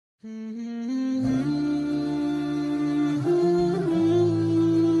Assalamu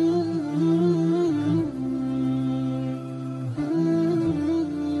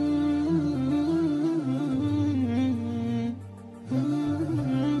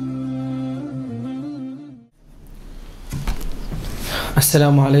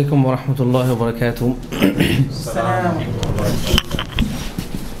alaikum wa rahmatullahi wa barakatuh.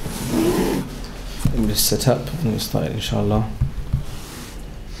 Let me just set up and we'll start inshallah.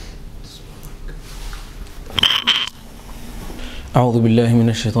 أعوذ بالله من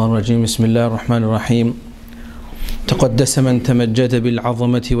الشيطان الرجيم. بسم الله الرحمن الرحيم. تقدس من تمجد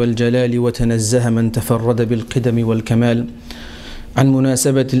بالعظمة والجلال وتنزه من تفرد بالقدم والكمال عن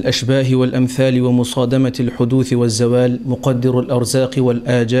مناسبة الأشباه والأمثال ومصادمة الحدوث والزوال مقدر الأرزاق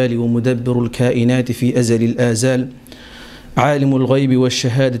والآجال ومدبر الكائنات في أزل الآزال عالم الغيب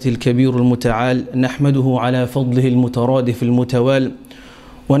والشهادة الكبير المتعال نحمده على فضله المترادف المتوال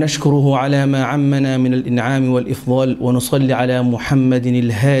ونشكره على ما عمنا من الإنعام والإفضال ونصلي على محمد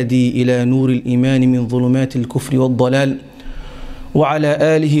الهادي إلى نور الإيمان من ظلمات الكفر والضلال وعلى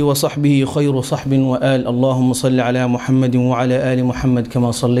آله وصحبه خير صحب وآل. اللهم صل على محمد وعلى آل محمد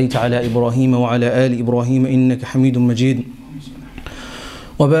كما صليت على إبراهيم وعلى آل إبراهيم إنك حميد مجيد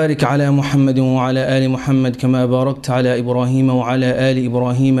وبارك على محمد وعلى آل محمد كما باركت على إبراهيم وعلى آل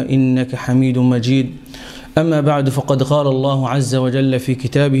إبراهيم إنك حميد مجيد. أما بعد فقد قال الله عز وجل في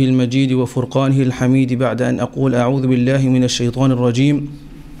كتابه المجيد وفرقانه الحميد بعد أن أقول أعوذ بالله من الشيطان الرجيم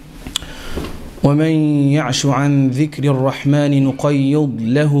ومن يعش عن ذكر الرحمن نقيض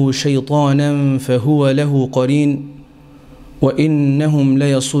له شيطانا فهو له قرين وإنهم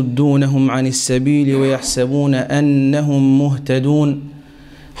ليصدونهم عن السبيل ويحسبون أنهم مهتدون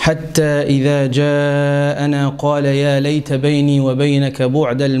حتى إذا جاءنا قال يا ليت بيني وبينك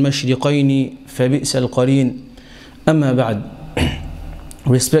بعد المشرقين فبئس القرين. أما بعد.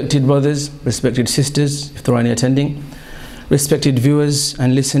 Respected brothers, respected sisters, if there are any attending, respected viewers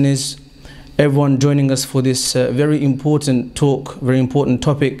and listeners, everyone joining us for this very important talk, very important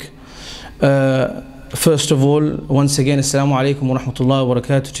topic. First of all, once again, Assalamu alaikum wa rahmatullahi wa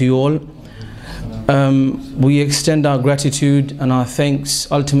barakatuh to you all. We extend our gratitude and our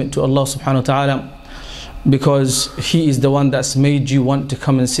thanks ultimate to Allah subhanahu wa ta'ala, because He is the one that's made you want to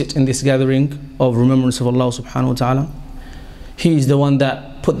come and sit in this gathering of remembrance of Allah subhanahu wa ta'ala. He is the one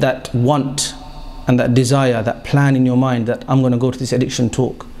that put that want and that desire, that plan in your mind that I'm going to go to this addiction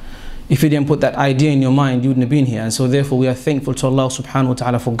talk. If you didn't put that idea in your mind, you wouldn't have been here. And so therefore we are thankful to Allah subhanahu wa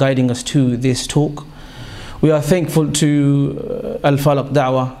ta'ala for guiding us to this talk. We are thankful to Al-Falaq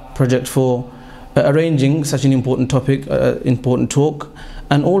Dawah Project for arranging such an important topic, important talk,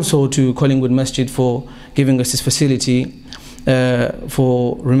 and also to Collingwood Masjid for giving us this facility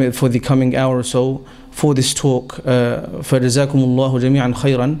for the coming hour or so for this talk. فَجَزَاكُمُ اللَّهُ جَمِيعًا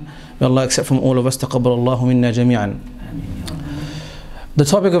خَيْرًا. May Allah accept from all of us. تَقَبَّلَ اللَّهُ مِنَّا جَمِيعًا. The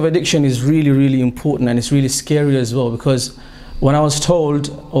topic of addiction is really, really important, and it's really scary as well, because when I was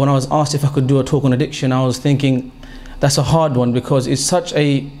asked if I could do a talk on addiction, I was thinking that's a hard one, because it's such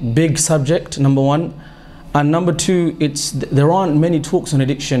a big subject, number one, and number two, there aren't many talks on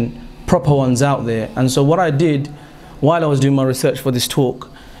addiction, proper ones out there. And so what I did while I was doing my research for this talk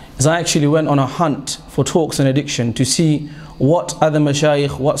is I actually went on a hunt for talks on addiction to see what other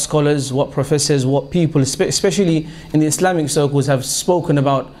mashayikh, what scholars, what professors, what people, especially in the Islamic circles, have spoken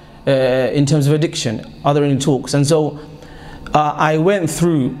about in terms of addiction. Are there any talks? And so I went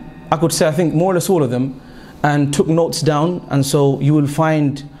through, I could say I think more or less all of them, and took notes down. And so you will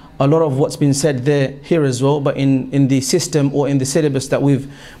find a lot of what's been said there here as well, but in the system or in the syllabus that we've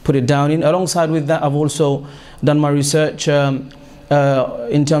put it down in. Alongside with that, I've also done my research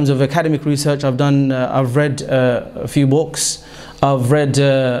in terms of academic research. I've read a few books, I've read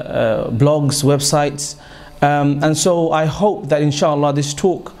blogs, websites, and so I hope that inshallah this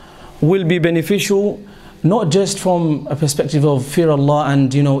talk will be beneficial, not just from a perspective of fear Allah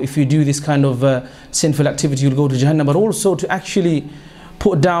and if you do this kind of sinful activity you'll go to Jahannam, but also to actually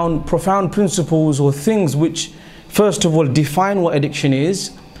put down profound principles or things which first of all define what addiction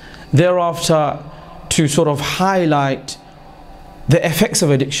is, thereafter to sort of highlight the effects of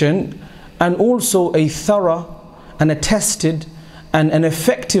addiction, and also a thorough and a tested and an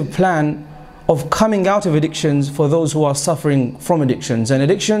effective plan of coming out of addictions for those who are suffering from addictions. And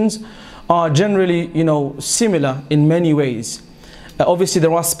addictions are generally, similar in many ways. Obviously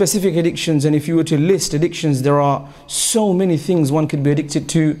there are specific addictions, and if you were to list addictions, there are so many things one could be addicted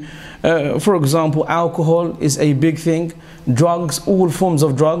to. For example, alcohol is a big thing. Drugs, all forms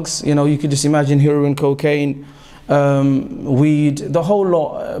of drugs, you could just imagine heroin, cocaine, weed, the whole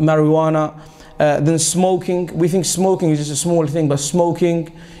lot, marijuana. Then smoking, we think smoking is just a small thing, but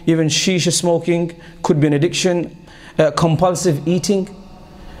smoking, even shisha smoking could be an addiction. Compulsive eating,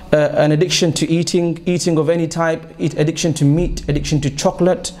 an addiction to eating of any type, addiction to meat, addiction to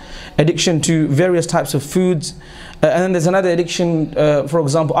chocolate, addiction to various types of foods. And then there's another addiction, for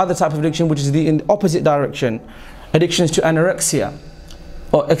example, other type of addiction, which is in the opposite direction, addictions to anorexia,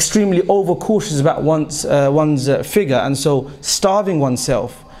 or extremely overcautious about one's figure, and so starving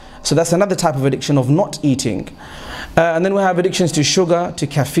oneself. So that's another type of addiction of not eating. And then we have addictions to sugar, to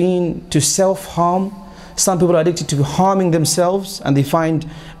caffeine, to self-harm. Some people are addicted to harming themselves, and they find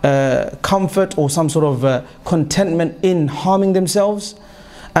comfort or some sort of contentment in harming themselves.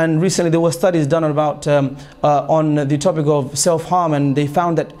 And recently there were studies done about on the topic of self-harm, and they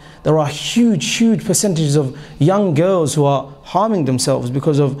found that there are huge percentages of young girls who are harming themselves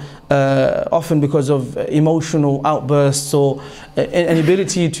because of often because of emotional outbursts or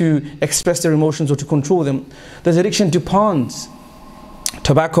inability to express their emotions or to control them. There's addiction to pawns,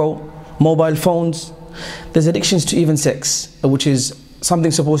 tobacco, mobile phones. There's addictions to even sex, which is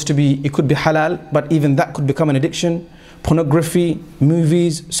something supposed to be, it could be halal, but even that could become an addiction. Pornography,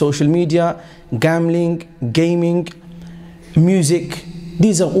 movies, social media, gambling, gaming, music.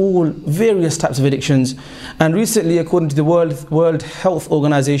 These are all various types of addictions. And recently, according to the World Health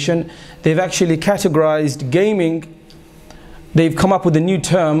Organization, they've actually categorized gaming. They've come up with a new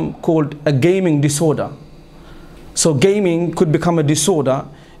term called a gaming disorder. So gaming could become a disorder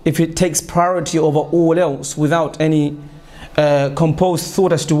if it takes priority over all else without any composed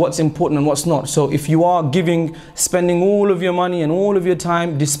thought as to what's important and what's not. So if you are spending all of your money and all of your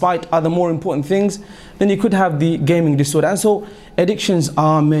time despite other more important things, then you could have the gaming disorder. And so addictions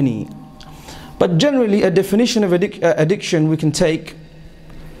are many. But generally, a definition of addiction we can take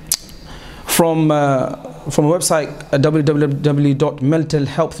from a website,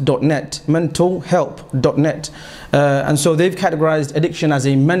 www.mentalhealth.net, mentalhealth.net. And so they've categorized addiction as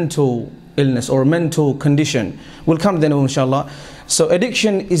a mental illness or a mental condition. We'll come to that inshallah. So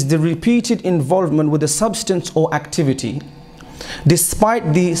addiction is the repeated involvement with a substance or activity,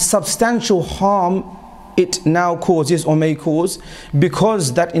 despite the substantial harm it now causes or may cause,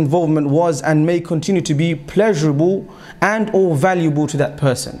 because that involvement was and may continue to be pleasurable and or valuable to that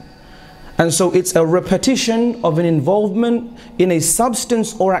person. And so it's a repetition of an involvement in a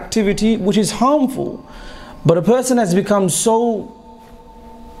substance or activity which is harmful. But a person has become so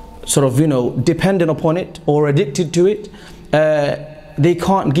dependent upon it or addicted to it, they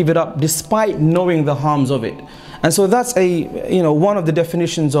can't give it up despite knowing the harms of it. And so that's one of the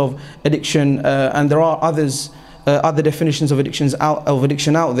definitions of addiction, and there are other definitions of addiction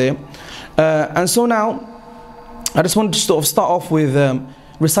out there. And so now I just wanted to sort of start off with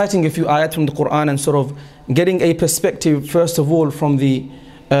reciting a few ayat from the Quran and sort of getting a perspective first of all from the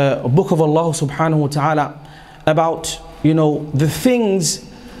book of Allah subhanahu wa ta'ala about the things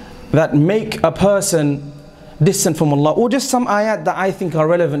that make a person distant from Allah, or just some ayat that I think are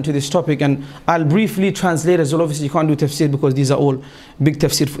relevant to this topic, and I'll briefly translate as well. Obviously you can't do tafsir because these are all big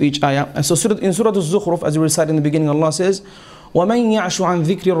tafsir for each ayah. And so in Surah Al-Zukhruf, as we recite in the beginning, Allah says, وَمَنْ يَعْشُ عَنْ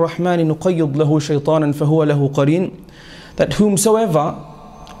ذِكْرِ الرَّحْمَنِ نُقَيِّضْ لَهُ شَيْطَانًا فَهُوَ لَهُ قَرِينٌ. That whomsoever,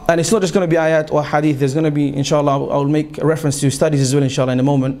 and it's not just going to be ayat or hadith, there's going to be, inshallah, I'll make a reference to studies as well, inshallah, in a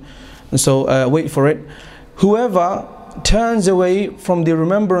moment. And so wait for it. Whoever turns away from the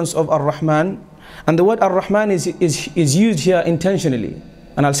remembrance of Ar-Rahman, and the word Ar-Rahman is used here intentionally,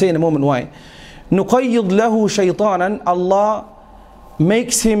 and I'll say in a moment why. نُقَيِّضْ لَهُ شَيْطَانًا, Allah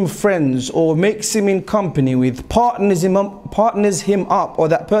makes him friends or makes him in company with, partners him up, or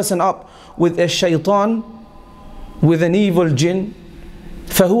that person up with a shaitan, with an evil jinn.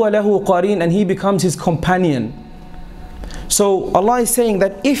 فَهُوَ لَهُ قَرِينٌ, and he becomes his companion. So Allah is saying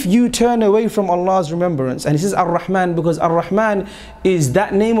that if you turn away from Allah's remembrance, and He says Ar-Rahman because Ar-Rahman is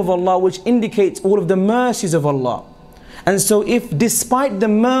that name of Allah which indicates all of the mercies of Allah. And so if despite the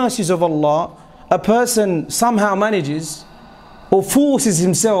mercies of Allah, a person somehow manages or forces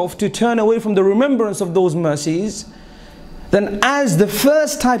himself to turn away from the remembrance of those mercies, then as the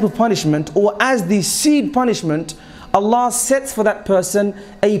first type of punishment, or as the seed punishment, Allah sets for that person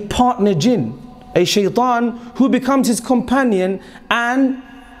a partner jinn, a shaitan, who becomes his companion and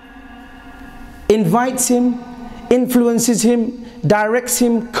invites him, influences him, directs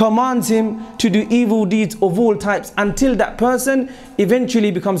him, commands him to do evil deeds of all types, until that person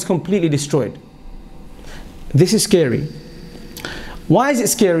eventually becomes completely destroyed. This is scary. Why is it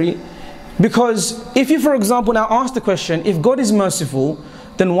scary? Because if you, for example, now ask the question, if God is merciful,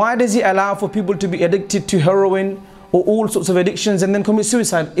 then why does He allow for people to be addicted to heroin or all sorts of addictions and then commit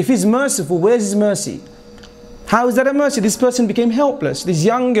suicide? If He's merciful, where's His mercy? How is that a mercy? This person became helpless. This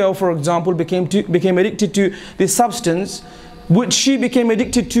young girl, for example, became addicted to this substance which she became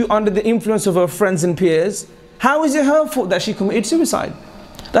addicted to under the influence of her friends and peers, how is it her fault that she committed suicide?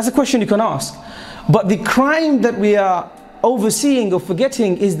 That's a question you can ask. But the crime that we are overseeing or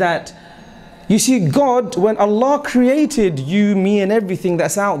forgetting is that, you see, God, when Allah created you, me and everything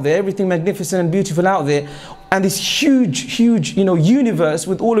that's out there, everything magnificent and beautiful out there, and this huge, universe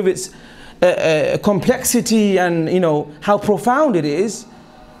with all of its complexity and, how profound it is,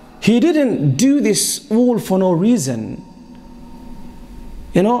 He didn't do this all for no reason.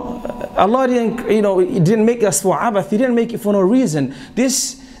 Allah didn't make us for abath. He didn't make it for no reason.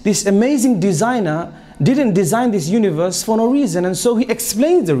 This amazing designer didn't design this universe for no reason. And so He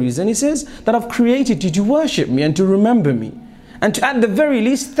explains the reason. He says that I've created you to worship me and to remember me. And to, at the very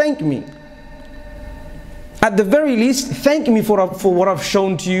least, thank me. At the very least, thank me for what I've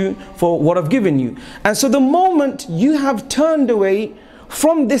shown to you, for what I've given you. And so the moment you have turned away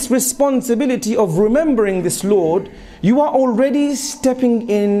from this responsibility of remembering this Lord, you are already stepping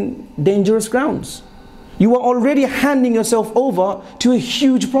in dangerous grounds. You are already handing yourself over to a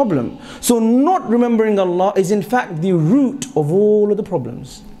huge problem. So not remembering Allah is in fact the root of all of the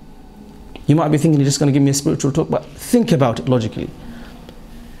problems. You might be thinking you're just going to give me a spiritual talk, but think about it logically.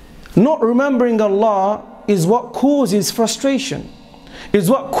 Not remembering Allah is what causes frustration, is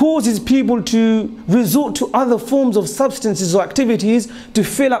what causes people to resort to other forms of substances or activities to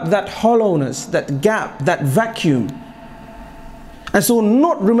fill up that hollowness, that gap, that vacuum. And so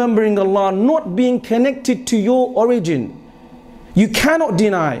not remembering Allah, not being connected to your origin. You cannot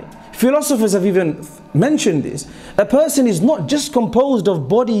deny, philosophers have even mentioned this, a person is not just composed of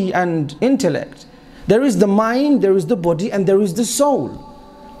body and intellect. There is the mind, there is the body, and there is the soul.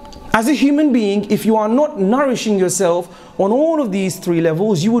 As a human being, if you are not nourishing yourself on all of these three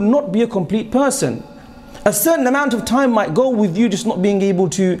levels, you will not be a complete person. A certain amount of time might go with you just not being able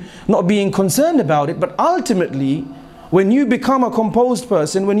to, not being concerned about it, but ultimately, when you become a composed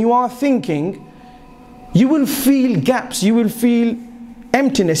person, when you are thinking, you will feel gaps, you will feel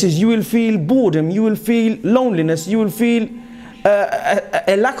emptinesses, you will feel boredom, you will feel loneliness, you will feel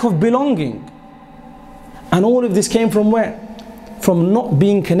a lack of belonging. And all of this came from where? From not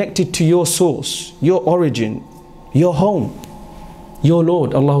being connected to your source, your origin, your home, your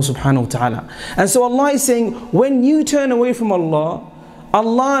Lord, Allah subhanahu wa ta'ala. And so Allah is saying, when you turn away from Allah,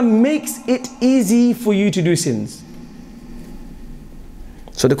 Allah makes it easy for you to do sins.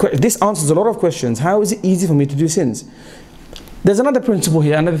 So this answers a lot of questions. How is it easy for me to do sins? There's another principle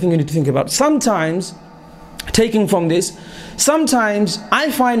here, another thing you need to think about. Sometimes, taking from this, sometimes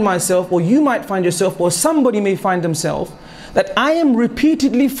I find myself, or you might find yourself, or somebody may find themselves, that I am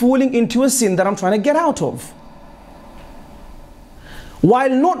repeatedly falling into a sin that I'm trying to get out of, while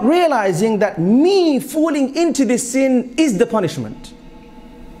not realizing that me falling into this sin is the punishment.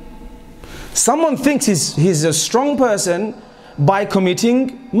 Someone thinks he's a strong person by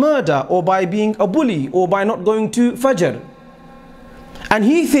committing murder, or by being a bully, or by not going to Fajr. And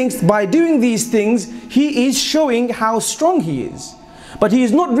he thinks by doing these things, he is showing how strong he is. But he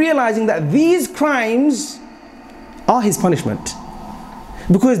is not realizing that these crimes are his punishment,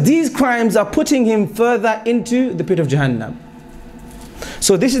 because these crimes are putting him further into the pit of Jahannam.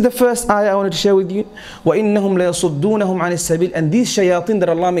 So this is the first ayah I wanted to share with you. وَإِنَّهُمْ لَيَصُدُّونَهُمْ عَنِ السَّبِيلِ. And these shayateen that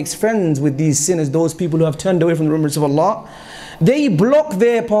Allah makes friends with, these sinners, those people who have turned away from the remembrance of Allah, they block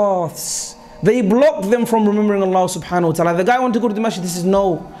their paths. They block them from remembering Allah subhanahu wa ta'ala. The guy wants to go to the masjid, this is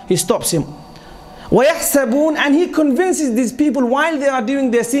no, he stops him. وَيَحْسَبُونَ. And he convinces these people while they are doing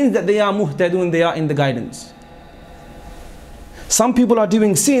their sins that they are muhtadun, they are in the guidance. Some people are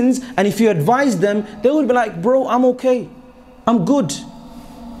doing sins, and if you advise them, they will be like, bro, I'm okay, I'm good,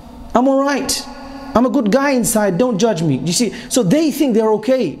 I'm alright, I'm a good guy inside, don't judge me. You see, so they think they're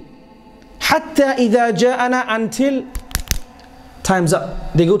okay. حَتَّى إِذَا جَاءَنَا. Until time's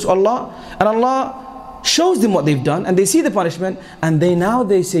up, they go to Allah, and Allah shows them what they've done, and they see the punishment, and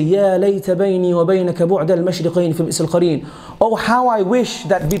they say, Ya layta bayni wa baynaka bu'da al-mashriqayn fi bi'sal qarin. Oh, how I wish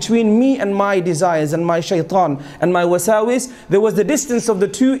that between me and my desires and my shaitan and my wasawis, there was the distance of the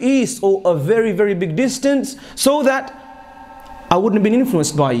two east, or a very, very big distance, so that I wouldn't have been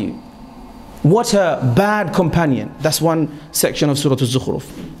influenced by you. What a bad companion. That's one section of Surah Al-Zukhruf.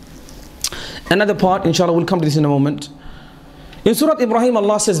 Another part, inshallah, we'll come to this in a moment. In Surah Ibrahim,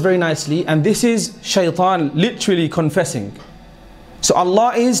 Allah says very nicely, and this is shaitan literally confessing. So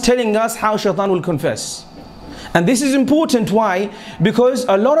Allah is telling us how shaitan will confess. And this is important. Why? Because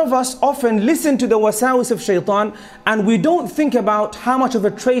a lot of us often listen to the wasawis of shaitan, and we don't think about how much of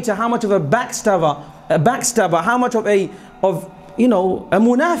a traitor, how much of a backstabber, how much of a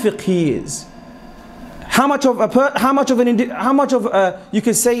munafiq he is. How much of you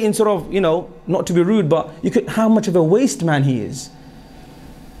could say in sort of, you know, not to be rude, but how much of a waste man he is.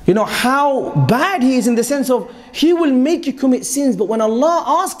 You know, how bad he is in the sense of he will make you commit sins, but when Allah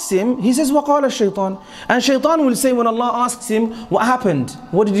asks him, he says, وَقَالَ الشَّيْطَانِ. And shaitan will say when Allah asks him, what happened?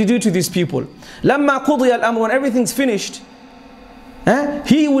 What did you do to these people? لَمَّا قُضِيَ الْأَمْرُ. When everything's finished,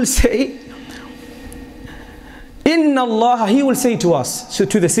 he will say, إِنَّ اللَّهَ. He will say to us, so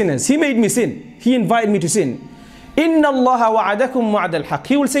to the sinners, he made me sin. He invited me to sin. إِنَّ اللَّهَ وَعَدَكُمْ وَعْدَ الْحَقِّ.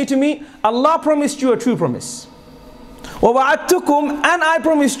 He will say to me, Allah promised you a true promise. وَوَعَدْتُكُمْ. And I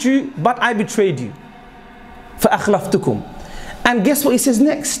promised you, but I betrayed you. فَأَخْلَفْتُكُمْ. And guess what he says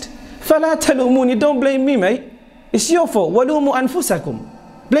next? فَلَا تَلُومُونِ. Don't blame me, mate. It's your fault. وَلُومُوا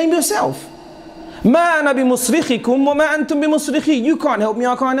أَنفُسَكُمْ. Blame yourself. مَا أَنَا بِمُصْرِخِكُمْ وَمَا أَنْتُمْ بِمُصْرِخِي. You can't help me,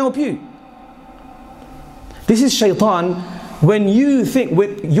 I can't help you. This is shaitan. When you think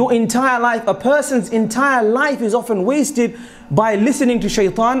with your entire life, a person's entire life is often wasted by listening to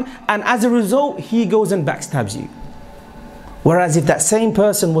shaitan, and as a result, he goes and backstabs you. Whereas if that same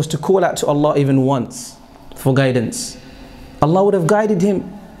person was to call out to Allah even once for guidance, Allah would have guided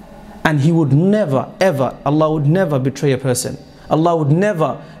him, and he would never, ever, Allah would never betray a person. Allah would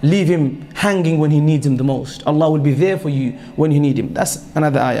never leave him hanging when he needs him the most. Allah will be there for you when you need him. That's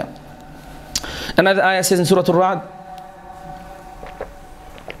another ayah. Another ayah says in Surah Al-Ra'd,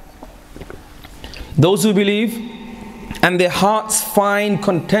 those who believe and their hearts find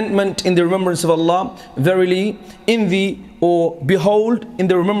contentment in the remembrance of Allah, verily in the, or behold, in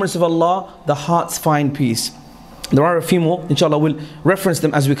the remembrance of Allah, the hearts find peace. There are a few more, inshallah, we'll reference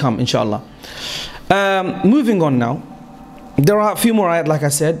them as we come, inshallah. Moving on now, there are a few more ayat, like I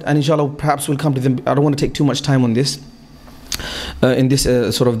said, and inshallah perhaps we'll come to them. I don't want to take too much time on this. In this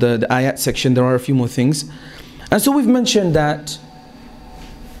sort of the ayat section, there are a few more things. And so we've mentioned that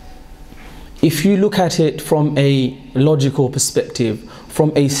if you look at it from a logical perspective,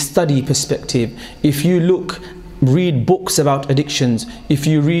 from a study perspective, if you read books about addictions, if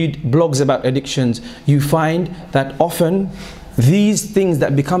you read blogs about addictions, you find that often these things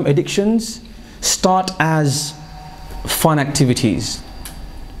that become addictions start as fun activities,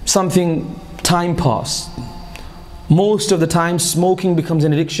 something time pass. Most of the time smoking becomes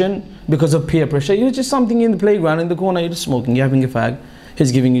an addiction because of peer pressure. You're just something in the playground, in the corner, you're just smoking, you're having a fag,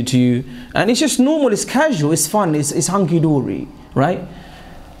 he's giving it to you, and it's just normal, it's casual, it's fun, it's hunky-dory, right?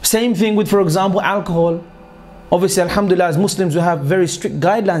 Same thing with, for example, alcohol. Obviously, alhamdulillah, as Muslims we have very strict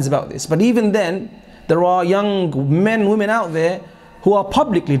guidelines about this, but even then there are young men, women out there who are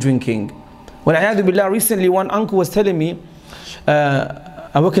publicly drinking. Well, a'yadu billah, recently one uncle was telling me,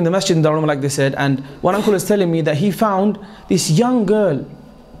 I work in the Masjid in Darul, like they said, and one uncle was telling me that he found this young girl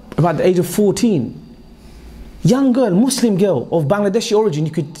about the age of 14, young girl, Muslim girl of Bangladeshi origin.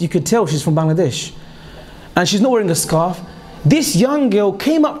 You could tell she's from Bangladesh, and she's not wearing a scarf. This young girl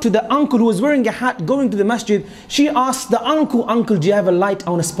came up to the uncle who was wearing a hat going to the masjid. She asked the uncle, "Uncle, do you have a light? I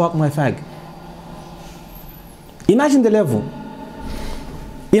want to spark my fag." Imagine the level.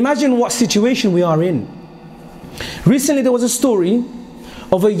 Imagine what situation we are in. Recently there was a story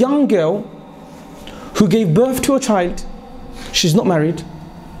of a young girl who gave birth to a child. She's not married,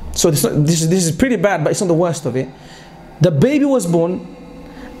 so this is pretty bad, but it's not the worst of it. The baby was born,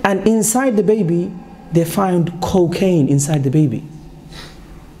 and inside the baby they found cocaine inside the baby,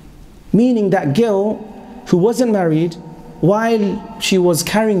 meaning that girl who wasn't married, while she was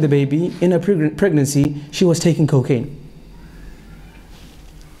carrying the baby in her pregnancy, she was taking cocaine.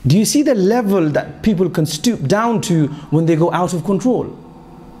 Do you see the level that people can stoop down to when they go out of control?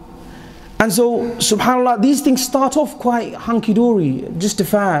 And so, subhanAllah, these things start off quite hunky-dory, just a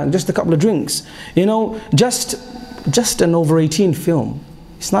fag, just a couple of drinks, you know, just an over 18 film.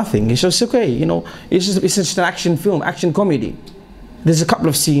 It's nothing, it's just okay, you know, it's just an action film, action comedy. There's a couple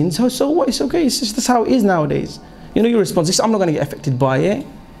of scenes, so what, it's okay, it's just that's how it is nowadays. You know, your response, I'm not going to get affected by it.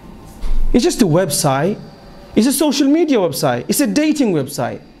 It's just a website, it's a social media website, it's a dating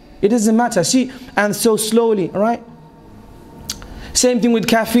website. It doesn't matter, see, and so slowly, alright? Same thing with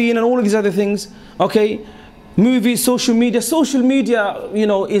caffeine and all of these other things, okay? Movies, social media, you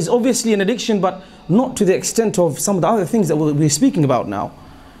know, is obviously an addiction, but not to the extent of some of the other things that we're speaking about now.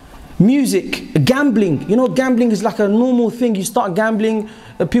 Music, gambling, you know, gambling is like a normal thing. You start gambling,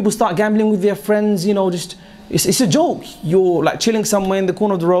 people start gambling with their friends, you know, just, it's a joke. You're like chilling somewhere in the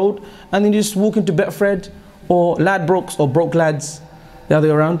corner of the road, and then you just walk into Betfred, or Ladbrokes, or Broke Lads, the other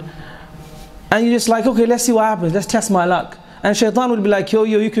way around, and you're just like, okay, let's see what happens, let's test my luck. And shaitan will be like, yo,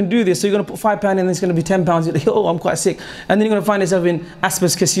 you can do this. So you're going to put £5 and it's going to be £10. You're like, yo, I'm quite sick. And then you're going to find yourself in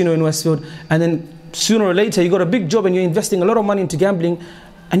Asper's Casino in Westfield. And then sooner or later, you got a big job and you're investing a lot of money into gambling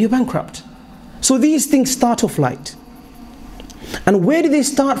and you're bankrupt. So these things start off light. And where do they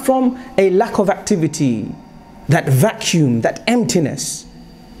start from? A lack of activity, that vacuum, that emptiness,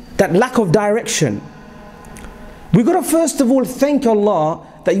 that lack of direction. We've got to first of all thank Allah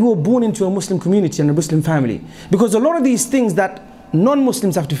that you were born into a Muslim community and a Muslim family. Because a lot of these things that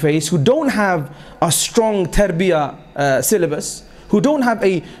non-Muslims have to face, who don't have a strong tarbiyah syllabus, who don't have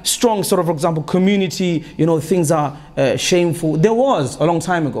a strong sort of, for example, community, things are shameful. There was a long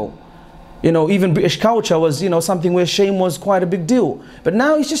time ago. Even British culture was, something where shame was quite a big deal. But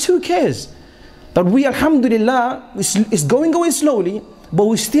now it's just, who cares? But we, alhamdulillah, it's going slowly, but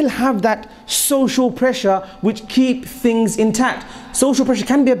we still have that social pressure which keep things intact. Social pressure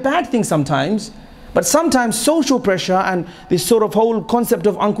can be a bad thing sometimes, but sometimes social pressure and this sort of whole concept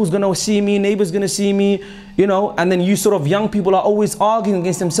of uncle's gonna see me, neighbor's gonna see me, and then you sort of young people are always arguing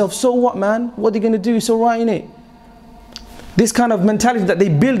against themselves. So what, man? What are they gonna do? It's all right, innit? This kind of mentality that they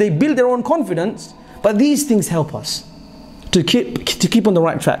build their own confidence, but these things help us to keep on the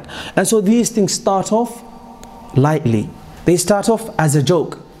right track. And so these things start off lightly. They start off as a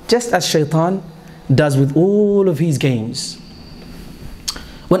joke, just as shaitan does with all of his games.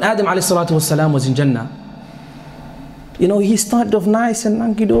 When Adam ﷺ was in Jannah, he started off nice and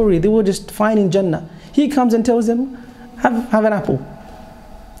hunky-dory. They were just fine in Jannah. He comes and tells them, have an apple.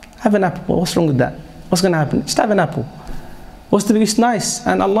 Have an apple. What's wrong with that? What's going to happen? Just have an apple. What's the biggest nice?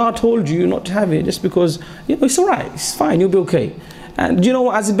 And Allah told you not to have it just because, it's all right. It's fine. You'll be okay. And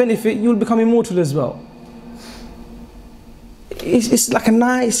as a benefit, you'll become immortal as well. It's like a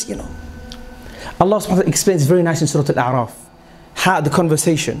nice, Allah subhanahu wa ta'ala explains very nice in Surah Al-A'raf, how the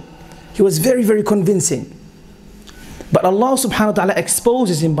conversation. He was very, very convincing. But Allah subhanahu wa ta'ala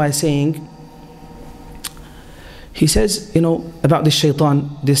exposes him by saying, He says, about this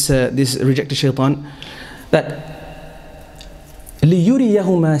shaitan, this rejected shaitan, that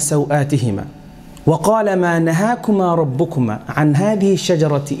لِيُرِيَهُمَا سَوْآتِهِمَا وَقَالَ مَا نَهَاكُمَا رَبُّكُمَا عَنْ هَذِهِ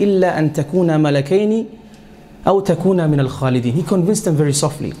الشَّجَرَةِ إِلَّا أَن تَكُونَا مَلَكَيْنِ أَوْ تَكُونَا مِنَ الْخَالِدِينَ. He convinced them very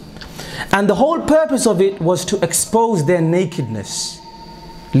softly. And the whole purpose of it was to expose their nakedness.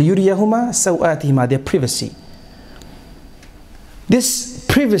 لِيُرِيَهُمَا سَوْآتِهِمَا, their privacy. This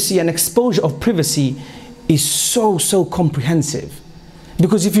privacy and exposure of privacy is so comprehensive.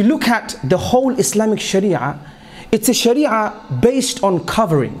 Because if you look at the whole Islamic Sharia, it's a Sharia based on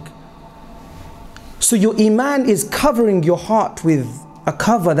covering. So your Iman is covering your heart with a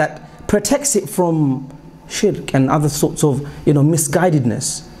cover that protects it from shirk and other sorts of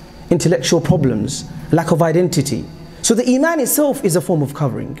misguidedness, intellectual problems, lack of identity. So the Iman itself is a form of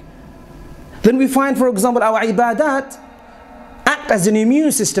covering. Then we find, for example, our ibadat act as an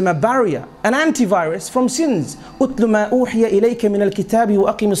immune system, a barrier, an antivirus from sins. أُتْلُ مَا أُوحِيَ إِلَيْكَ مِنَ الْكِتَابِ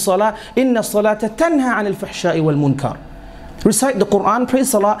وَأَقِمِ الصَّلَاةِ إِنَّ الصَّلَاةَ تَنْهَى عَنِ الْفَحْشَاءِ وَالْمُنْكَرِ. Recite the Quran, pray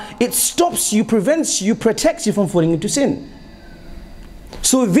salah. It stops you, prevents you, protects you from falling into sin.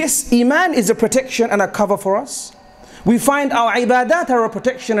 So this Iman is a protection and a cover for us. We find our ibadat are a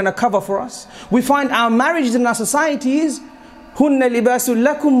protection and a cover for us. We find our marriages in our societies, هُنَّ لِبَاسٌ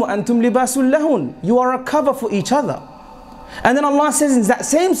لَكُمْ وَأَنْتُمْ لِبَاسٌ لَهُنْ. You are a cover for each other. And then Allah says in that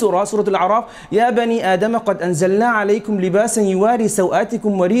same surah, Surah Al-A'raf, يَا بَنِي آدَمَ قَدْ أَنزَلْنَا عَلَيْكُمْ لِبَاسًا يُوَارِي سَوْآتِكُمْ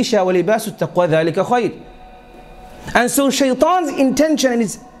وَرِيشًا وَلِبَاسُ التَّقْوَى ذَلِكَ خَيْرٌ. And so shaitan's intention and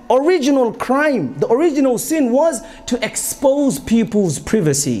his original crime, the original sin was to expose people's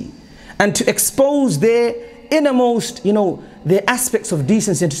privacy and to expose their innermost, their aspects of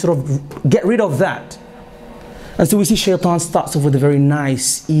decency and to sort of get rid of that. And so we see shaitan starts off with a very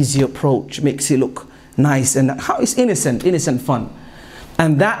nice, easy approach, makes it look nice and how it's innocent fun.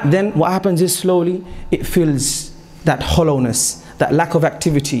 And that then what happens is slowly it fills that hollowness, that lack of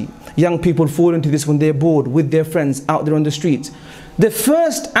activity. Young people fall into this when they're bored with their friends out there on the streets. The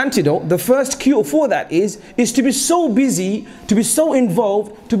first antidote, the first cure for that is to be so busy, to be so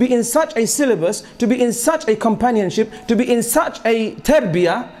involved, to be in such a syllabus, to be in such a companionship, to be in such a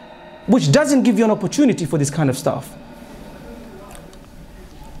tarbiyah, which doesn't give you an opportunity for this kind of stuff.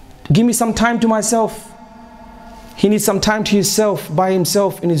 Give me some time to myself. He needs some time to himself, by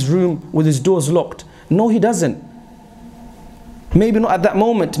himself in his room with his doors locked. No, he doesn't. Maybe not at that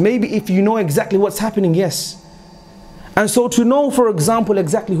moment. Maybe if you know exactly what's happening, yes. And so to know, for example,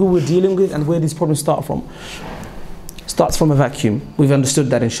 exactly who we're dealing with and where these problems start from. Starts from a vacuum. We've understood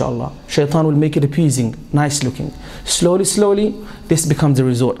that, inshallah. Shaitan will make it appeasing, nice looking. Slowly, this becomes a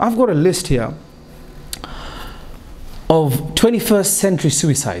resort. I've got a list here of 21st century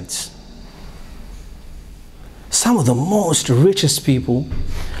suicides. Some of the most richest people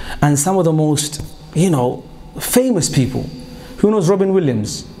and some of the most, famous people. Who knows Robin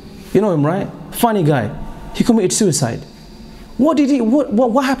Williams? You know him, right? Funny guy. He committed suicide. What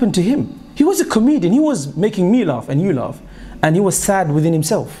happened to him? He was a comedian. He was making me laugh and you laugh. And he was sad within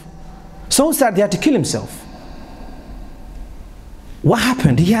himself. So sad he had to kill himself. What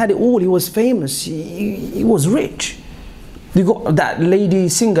happened? He had it all. He was famous. He was rich. You got that lady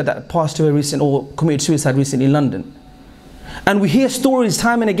singer that passed away recently or committed suicide recently in London. And we hear stories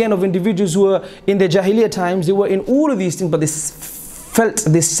time and again of individuals who were in their Jahiliyyah times. They were in all of these things, but they felt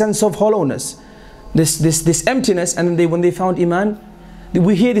this sense of hollowness, this emptiness. And then when they found Iman,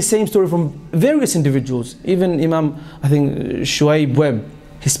 we hear the same story from various individuals. Even Imam, I think Shuaib Webb,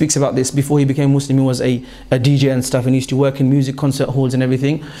 he speaks about this. Before he became Muslim, he was a DJ and stuff, and he used to work in music concert halls and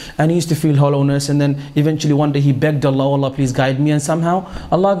everything, and he used to feel hollowness. And then eventually one day he begged Allah, Allah please guide me, and somehow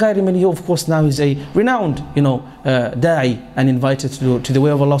Allah guided him, and he of course now is a renowned da'i and invited to the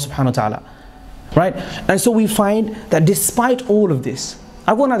way of Allah subhanahu wa ta'ala, right? And so we find that despite all of this,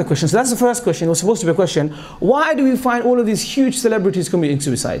 I've got another question. So that's the first question. It was supposed to be a question. Why do we find all of these huge celebrities committing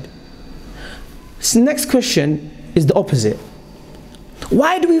suicide? So next question is the opposite.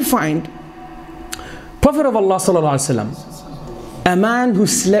 Why do we find Prophet of Allah sallallahu alaihi wasallam, a man who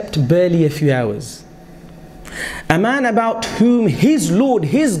slept barely a few hours, a man about whom his Lord,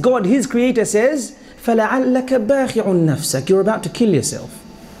 his God, his Creator says, فَلَعَلَّكَ بَاخِعٌ نَفْسَكَ, you're about to kill yourself.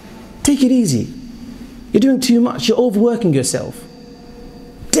 Take it easy. You're doing too much. You're overworking yourself.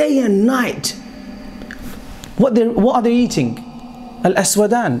 Day and night. What are they eating?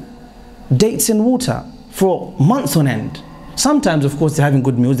 Al-aswadan, dates and water for months on end. Sometimes, of course, they're having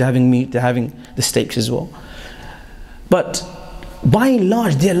good meals, they're having meat, they're having the steaks as well. But by and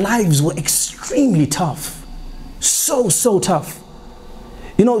large, their lives were extremely tough. So tough.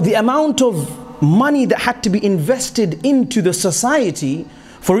 You know, the amount of money that had to be invested into the society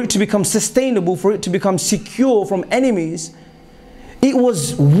for it to become sustainable, for it to become secure from enemies, it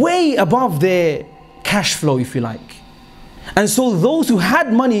was way above their cash flow, if you like. And so those who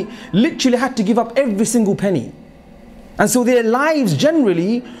had money literally had to give up every single penny. And so their lives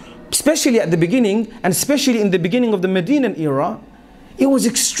generally, especially at the beginning, and especially in the beginning of the Medinan era, it was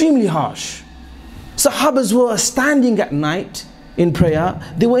extremely harsh. Sahabas were standing at night in prayer.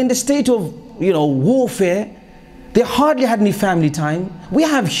 They were in the state of, warfare. They hardly had any family time. We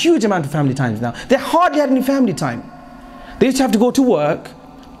have huge amount of family times now. They hardly had any family time. They used to have to go to work.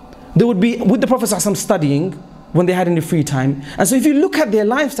 They would be with the Prophet ﷺ studying when they had any free time. And so if you look at their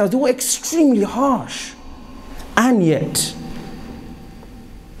lifestyles, they were extremely harsh. And yet,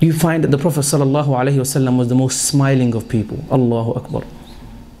 you find that the Prophet ﷺ was the most smiling of people. Allahu Akbar.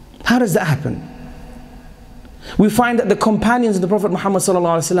 How does that happen? We find that the companions of the Prophet Muhammad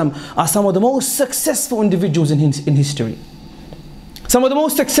ﷺ are some of the most successful individuals in history. Some of the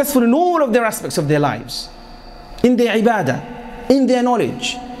most successful in all of their aspects of their lives. In their ibadah, in their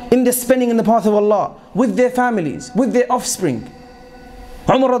knowledge, in their spending in the path of Allah, with their families, with their offspring.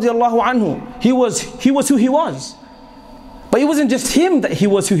 Umar radiallahu anhu, he was who he was. But it wasn't just him that he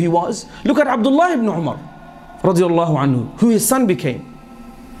was who he was. Look at Abdullah ibn Umar radiallahu anhu, who his son became.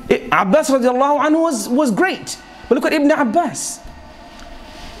 Abbas radiallahu anhu was great. But look at Ibn Abbas.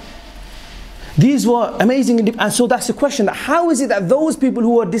 These were amazing. And so that's the question, that how is it that those people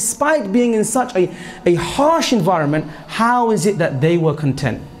who were, despite being in such a harsh environment, how is it that they were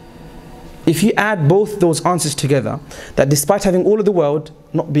content? If you add both those answers together, that despite having all of the world,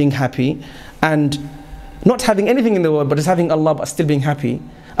 not being happy, and not having anything in the world, but just having Allah, but still being happy,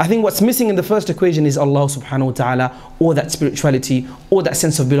 I think what's missing in the first equation is Allah subhanahu wa ta'ala, or that spirituality, or that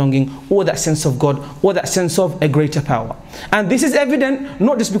sense of belonging, or that sense of God, or that sense of a greater power. And this is evident,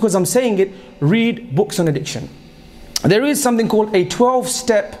 not just because I'm saying it. Read books on addiction. There is something called a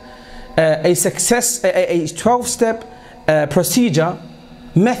 12-step, a 12-step procedure,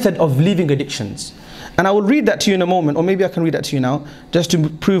 method of leaving addictions. And I will read that to you in a moment, or maybe I can read that to you now, just to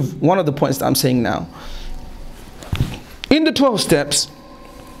prove one of the points that I'm saying now. In the 12 steps,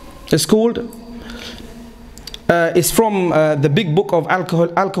 it's called, it's from the big book of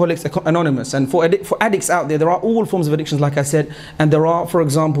Alcoholics Anonymous. And for addicts out there, there are all forms of addictions, like I said. And there are, for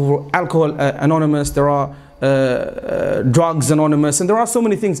example, for Alcohol Anonymous, there are Drugs Anonymous, and there are so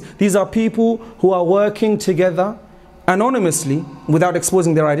many things. These are people who are working together anonymously, without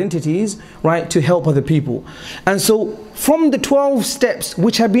exposing their identities, right, to help other people. And so from the 12 steps,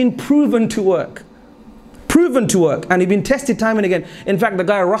 which have been proven to work, and have been tested time and again. In fact, the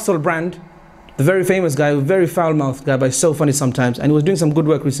guy Russell Brand, the very famous guy, very foul-mouthed guy, but so funny sometimes, and he was doing some good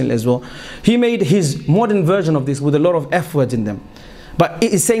work recently as well. He made his modern version of this with a lot of F words in them, but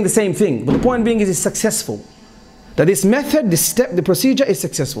it is saying the same thing. But the point being is, it's successful. That this method, this step, the procedure is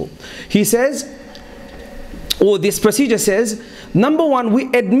successful. He says, or this procedure says, number one, we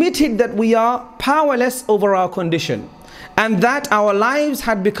admitted that we are powerless over our condition, and that our lives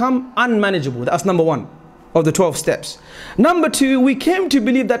had become unmanageable. That's number one of the 12 steps. Number two, we came to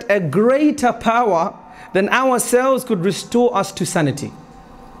believe that a greater power than ourselves could restore us to sanity.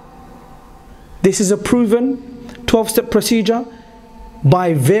 This is a proven 12-step procedure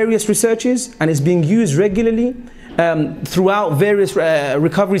by various researchers, and it's being used regularly throughout various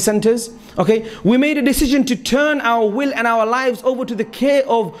recovery centers. Okay, we made a decision to turn our will and our lives over to the care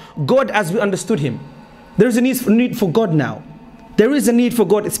of God as we understood Him. There is a need for God now. There is a need for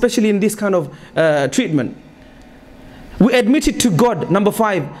God, especially in this kind of treatment. We admitted to God, number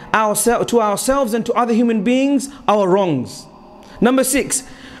 5, to ourselves and to other human beings, our wrongs. Number 6,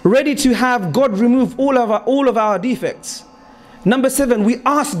 ready to have God remove all of our defects. Number 7, we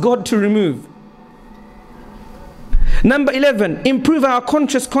asked God to remove. Number 11, improve our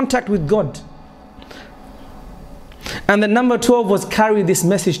conscious contact with God. And then number 12 was carry this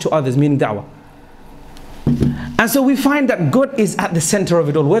message to others, meaning da'wah. And so we find that God is at the center of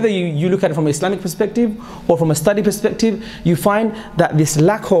it all. Whether you look at it from an Islamic perspective or from a study perspective, you find that this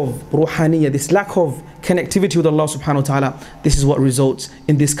lack of ruhaniyah, this lack of connectivity with Allah subhanahu wa ta'ala, this is what results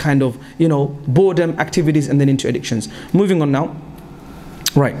in this kind of, boredom, activities, and then into addictions. Moving on now.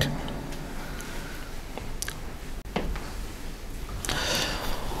 Right.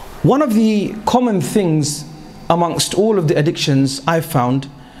 One of the common things amongst all of the addictions I've found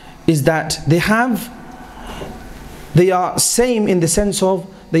is that they are same in the sense of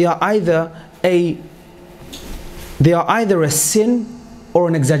they are either a sin or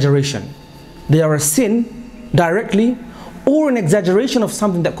an exaggeration. They are a sin directly or an exaggeration of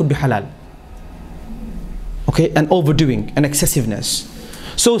something that could be halal. Okay, an overdoing, an excessiveness.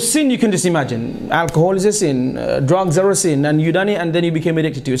 So sin, you can just imagine, alcohol is a sin, drugs are a sin, and you done it and then you became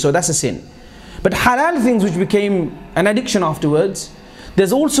addicted to it, so that's a sin. But halal things which became an addiction afterwards,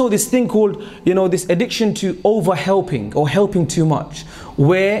 there's also this thing called, this addiction to over-helping or helping too much,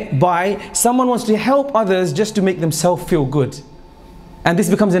 whereby someone wants to help others just to make themselves feel good. And this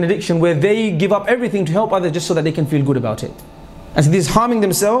becomes an addiction where they give up everything to help others just so that they can feel good about it. And so this is harming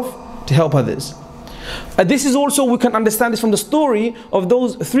themselves to help others. This is also, we can understand this from the story of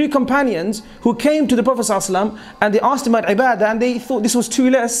those 3 companions who came to the Prophet ﷺ and they asked him about ibadah and they thought this was too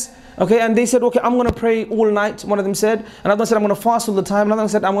less. Okay, and they said, okay, I'm going to pray all night, one of them said. Another said, I'm going to fast all the time. Another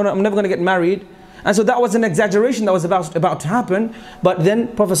said, I'm never going to get married. And so that was an exaggeration that was about to happen. But then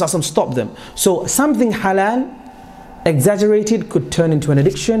Prophet ﷺ stopped them. So something halal, exaggerated, could turn into an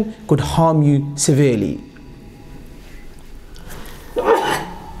addiction, could harm you severely.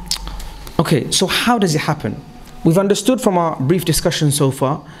 Okay, so how does it happen? We've understood from our brief discussion so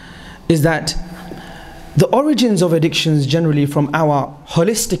far is that the origins of addictions, generally from our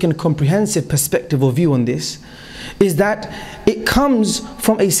holistic and comprehensive perspective or view on this, is that it comes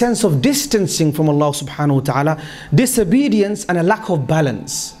from a sense of distancing from Allah subhanahu wa ta'ala, disobedience and a lack of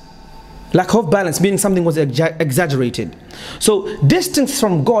balance. Lack of balance, meaning something was exaggerated. So distance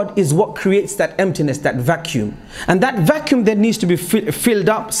from God is what creates that emptiness, that vacuum. And that vacuum then needs to be filled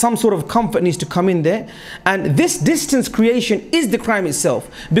up, some sort of comfort needs to come in there. And this distance creation is the crime itself,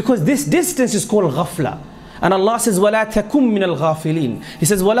 because this distance is called ghafla. And Allah says, وَلَا تَكُمْ مِنَ الْغَافِلِينَ. He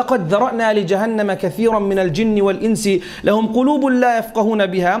says, وَلَقَدْ ذَرَأْنَا لِجَهَنَّمَ كَثِيرًا مِنَ الْجِنِّ وَالْإِنسِ لَهُمْ قُلُوبٌ لَا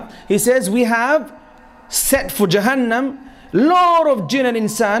يَفْقَهُونَ بِهَا. He says, we have set for Jahannam lot of jinn and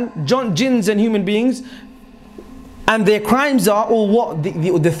insan, jinns and human beings, and their crimes are, or what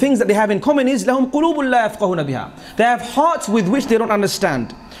the things that they have in common is, لَهُمْ قُلُوبٌ لَا يَفْقَهُونَ بِهَا. They have hearts with which they don't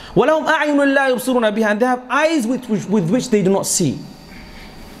understand. وَلَهُمْ أَعْيُنٌ لَا يُبْصِرُونَ بِهَا. And they have eyes with which they do not see.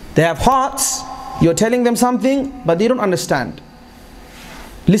 They have hearts, you're telling them something, but they don't understand.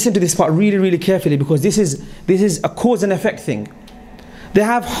 Listen to this part really, really carefully, because this is a cause and effect thing. They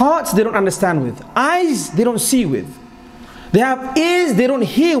have hearts they don't understand with, eyes they don't see with. They have ears they don't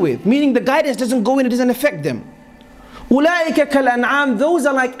hear with, meaning the guidance doesn't go in, it doesn't affect them. أُولَٰئِكَ كَالْأَنْعَامِ. Those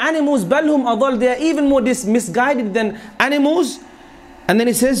are like animals, بَلْ هُمْ أَضَلُّ. They are even more misguided than animals. And then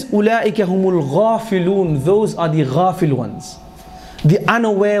it says, أُولَٰئِكَ هُمُ الْغَافِلُونَ. Those are the ghafil ones, the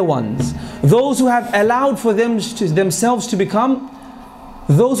unaware ones. Those who have allowed for themselves to become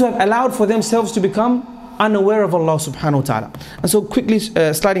unaware of Allah subhanahu wa ta'ala. And so quickly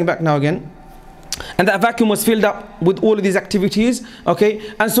sliding back now again. And that vacuum was filled up with all of these activities. Okay,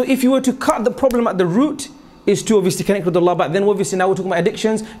 and so if you were to cut the problem at the root, is to obviously connect with Allah. But then obviously now we're talking about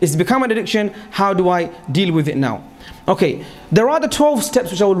addictions. It's become an addiction. How do I deal with it now? Okay, there are the 12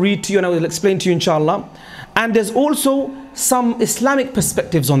 steps which I will read to you and I will explain to you inshallah. And there's also some Islamic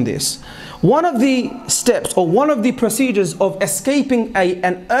perspectives on this. One of the steps or one of the procedures of escaping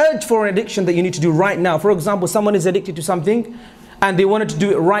an urge for an addiction that you need to do right now. For example, someone is addicted to something and they wanted to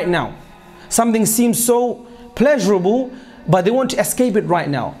do it right now. Something seems so pleasurable but they want to escape it right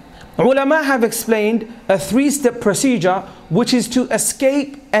now. Ulama have explained a 3-step procedure which is to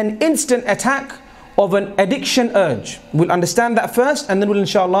escape an instant attack of an addiction urge. We'll understand that first, and then we'll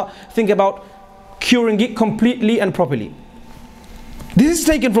inshallah think about curing it completely and properly. This is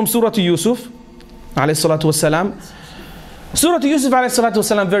taken from Surah Yusuf alayhi salatu wasalam. Surah Yusuf alayhi salatu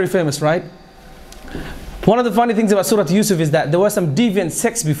wasalam, very famous, right? One of the funny things about Surah Yusuf is that there were some deviant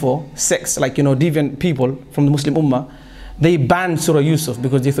sects before, like, you know, deviant people from the Muslim Ummah. They banned Surah Yusuf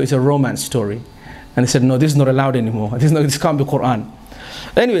because they thought it's a romance story. And they said, no, this is not allowed anymore. This can't be Quran.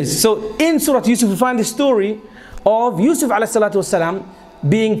 Anyways, so in Surah Yusuf we find the story of Yusuf alayhi salatu wasalam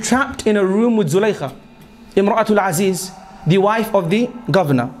being trapped in a room with Zulaykha, Imra'atul Aziz, the wife of the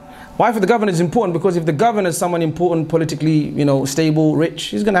governor. Wife of the governor is important because if the governor is someone important, politically, you know, stable, rich,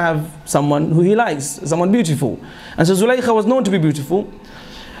 he's going to have someone who he likes, someone beautiful. And so Zulaykha was known to be beautiful.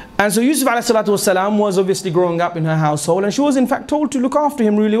 And so Yusuf alayhi salatu wasalam was obviously growing up in her household, and she was in fact told to look after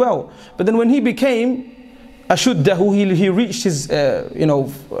him really well. But then when he became ashuddahu, he reached his,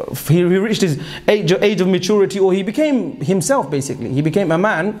 he reached his age of maturity, or he became himself basically. He became a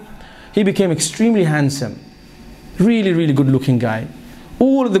man. He became extremely handsome, really, really good looking guy.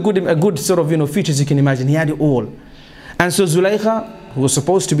 All of the good sort of, you know, features you can imagine, he had it all. And so Zulaykha, who was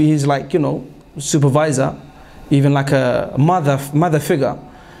supposed to be his, like, you know, supervisor, even like a mother figure,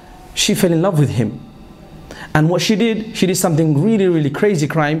 she fell in love with him. And what she did something really, really crazy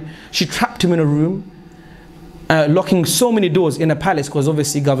crime. She trapped him in a room, locking so many doors in a palace, because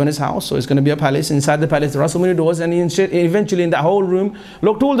obviously governor's house, so it's going to be a palace. Inside the palace there are so many doors, and eventually in that whole room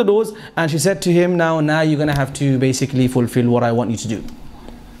locked all the doors, and she said to him, now you're going to have to basically fulfill what I want you to do.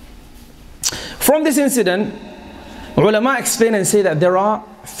 From this incident, ulama explain and say that there are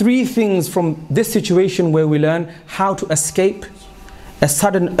 3 things from this situation where we learn how to escape a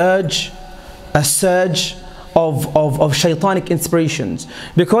sudden urge, a surge of shaitanic inspirations.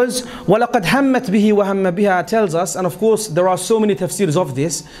 Because وَلَقَدْ هَمَّتْ بِهِ وَهَمَّ بِهَا tells us, and of course there are so many tafsirs of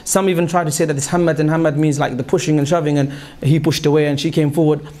this. Some even try to say that this hammat and hammat means like the pushing and shoving, and he pushed away and she came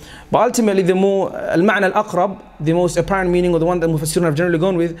forward. But ultimately the more al-ma'na al-aqrab, the most apparent meaning, or the one that Mufassirun have generally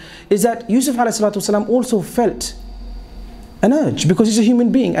gone with, is that Yusuf alayhi salatu wasalam also felt an urge, because he's a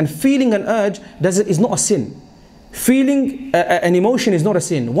human being, and feeling an urge is not a sin. Feeling an emotion is not a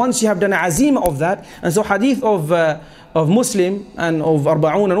sin. Once you have done a azima of that, and so hadith of Muslim and of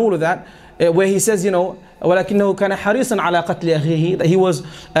Arba'un and all of that, where he says, you know, وَلَكِنَّهُ كَانَ حَرِيصًا عَلَى قَتْلِ أَخِيهِ, that he was,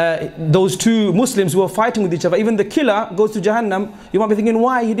 those 2 Muslims who were fighting with each other, even the killer goes to Jahannam. You might be thinking,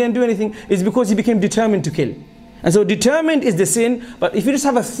 why? He didn't do anything. It's because he became determined to kill. And so determined is the sin, but if you just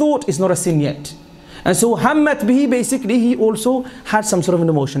have a thought, it's not a sin yet. And so hammat bihi, basically he also had some sort of an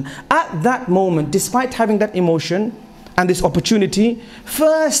emotion. At that moment, despite having that emotion and this opportunity,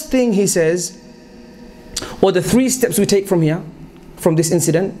 first thing he says, or the 3 steps we take from here, from this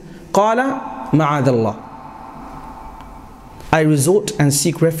incident, قَالَ مَعَاذَ اللَّهِ, I resort and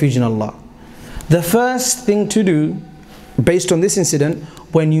seek refuge in Allah. The first thing to do, based on this incident,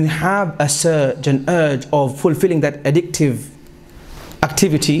 when you have a surge, an urge of fulfilling that addictive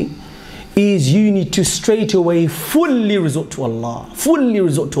activity, is you need to straight away fully resort to Allah. Fully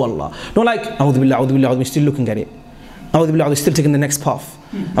resort to Allah. Not like, A'udhu billah, A'udhu billah, A'udhu, still looking at it. A'udhu billah, A'udhu, still taking the next path.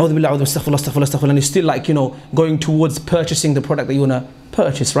 A'udhu billah, A'udhu, astaghfirullah, astaghfirullah, astaghfirullah, and you're still like, you know, going towards purchasing the product that you want to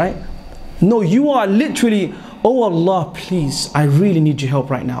purchase, right? No, you are literally, oh Allah, please, I really need your help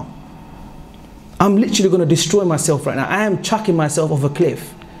right now. I'm literally going to destroy myself right now. I am chucking myself off a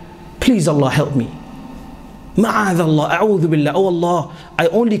cliff. Please Allah, help me. Ma'adallah, a'udhu billah, oh Allah, I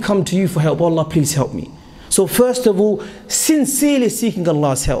only come to you for help. Oh Allah, please help me. So first of all, sincerely seeking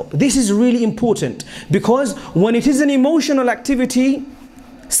Allah's help. This is really important, because when it is an emotional activity,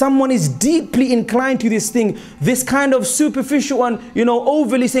 someone is deeply inclined to this thing, this kind of superficial one, you know,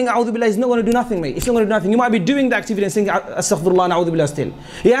 overly saying a'udhu billah is not going to do nothing, mate. It's not going to do nothing. You might be doing the activity and saying astaghfirullah and a'udhu billah still.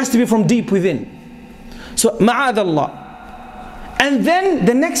 It has to be from deep within. So ma'adallah. And then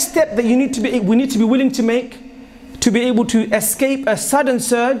the next step that we need to be willing to make to be able to escape a sudden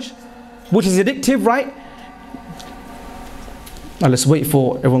surge, which is addictive, right? Now let's wait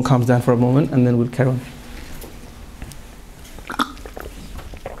for everyone calms down for a moment, and then we'll carry on.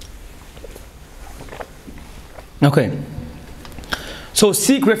 Okay. So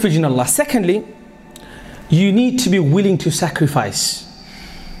seek refuge in Allah. Secondly, you need to be willing to sacrifice.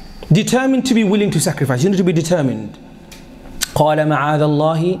 Determined to be willing to sacrifice. You need to be determined. قال معاذ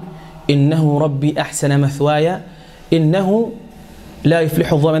الله إنه ربي أحسن مثواي إنه لا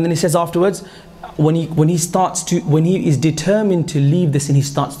يفلح الظالمون. And then he says afterwards, when he is determined to leave this, and he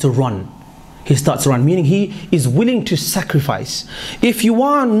starts to run. he starts to run, meaning he is willing to sacrifice. If you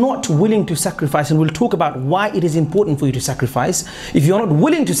are not willing to sacrifice, and we'll talk about why it is important for you to sacrifice, if you're not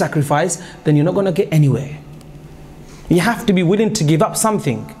willing to sacrifice, then you're not going to get anywhere. You have to be willing to give up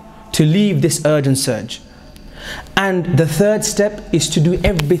something to leave this urge and surge. And the third step is to do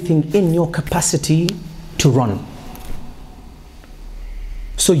everything in your capacity to run.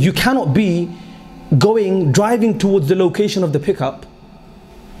 So you cannot be driving towards the location of the pickup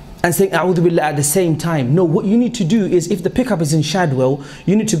and saying A'udhu Billah at the same time. No, what you need to do is, if the pickup is in Shadwell,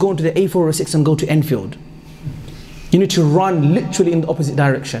 you need to go into the A406 and go to Enfield. You need to run literally in the opposite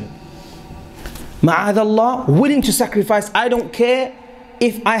direction. Ma'adallah, willing to sacrifice. I don't care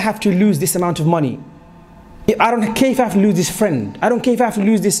if I have to lose this amount of money. I don't care if I have to lose this friend. I don't care if I have to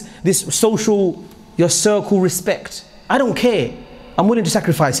lose this social, your circle respect. I don't care. I'm willing to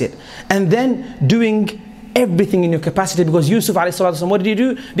sacrifice it. And then doing everything in your capacity, because Yusuf alayhi salatu, what did he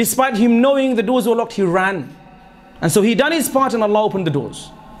do? Despite him knowing the doors were locked, he ran. And so he done his part and Allah opened the doors.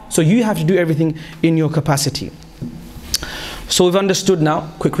 So you have to do everything in your capacity. So we've understood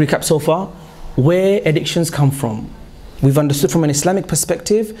now, quick recap so far, where addictions come from. We've understood from an Islamic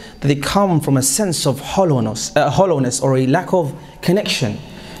perspective that they come from a sense of hollowness or a lack of connection.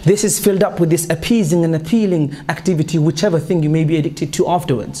 This is filled up with this appeasing and appealing activity, whichever thing you may be addicted to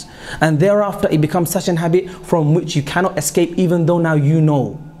afterwards. And thereafter it becomes such an habit from which you cannot escape, even though now you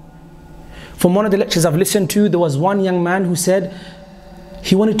know. From one of the lectures I've listened to, there was one young man who said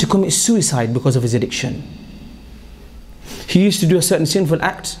he wanted to commit suicide because of his addiction. He used to do a certain sinful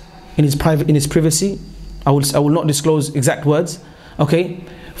act in his privacy. I will not disclose exact words. Okay,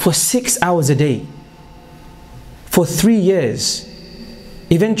 for 6 hours a day, for 3 years.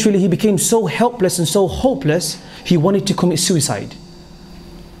 Eventually he became so helpless and so hopeless, he wanted to commit suicide.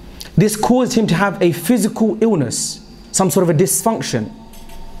 This caused him to have a physical illness, some sort of a dysfunction,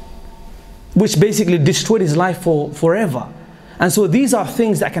 which basically destroyed his life forever. And so these are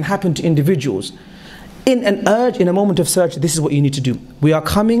things that can happen to individuals. In an urge, in a moment of search, this is what you need to do. We are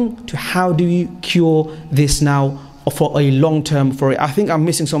coming to how do you cure this now for a long term. I think I'm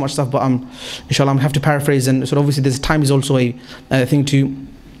missing so much stuff, but inshallah, I'm have to paraphrase. And so obviously this time is also a thing to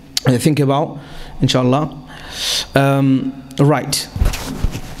think about, inshallah. Right.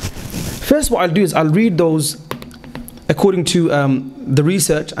 First, what I'll do is I'll read those according to the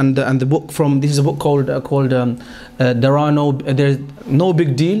research and the book from. This is a book called There's No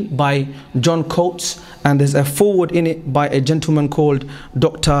Big Deal by John Coates, and there's a foreword in it by a gentleman called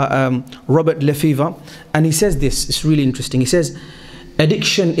Dr. Robert Lefevre, and he says this. It's really interesting. He says,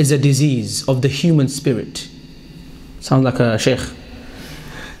 addiction is a disease of the human spirit. Sounds like a sheikh.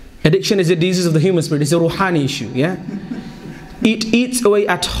 Addiction is a disease of the human spirit. It's a ruhani issue, yeah? It eats away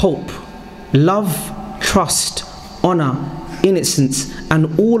at hope, love, trust, honor, innocence,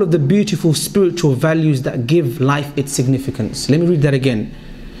 and all of the beautiful spiritual values that give life its significance. Let me read that again.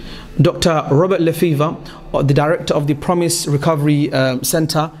 Dr. Robert Lefevre, the director of the Promise Recovery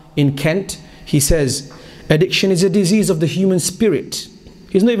Center in Kent, he says, addiction is a disease of the human spirit.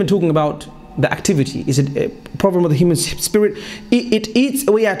 He's not even talking about the activity. It's a problem of the human spirit. It eats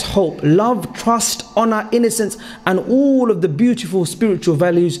away at hope, love, trust, honor, innocence, and all of the beautiful spiritual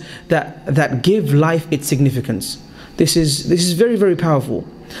values that give life its significance. This is very, very powerful.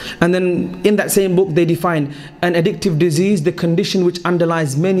 And then in that same book they define an addictive disease, the condition which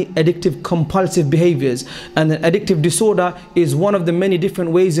underlies many addictive compulsive behaviors. And an addictive disorder is one of the many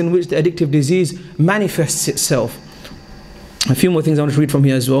different ways in which the addictive disease manifests itself. A few more things I want to read from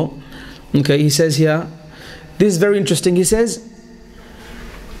here as well. Okay, he says here, this is very interesting. He says,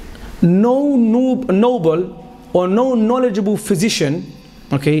 no noble or no knowledgeable physician,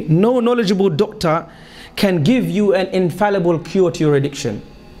 okay, no knowledgeable doctor can give you an infallible cure to your addiction.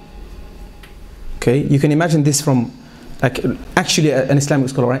 Okay, you can imagine this from actually an Islamic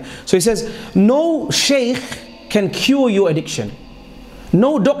scholar, right? So he says, no sheikh can cure your addiction.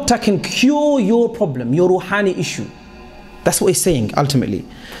 No doctor can cure your problem, your ruhani issue. That's what he's saying ultimately.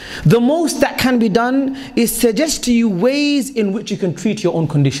 The most that can be done is suggest to you ways in which you can treat your own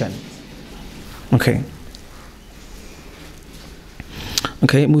condition. Okay.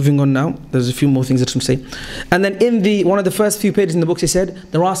 Okay, moving on now. There's a few more things that I'm saying. And then in one of the first few pages in the book, he said,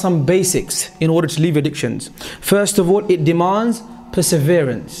 there are some basics in order to leave addictions. First of all, it demands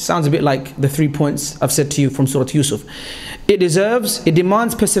perseverance. Sounds a bit like the 3 points I've said to you from Surah Yusuf. It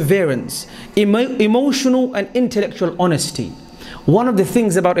demands perseverance, emotional and intellectual honesty. One of the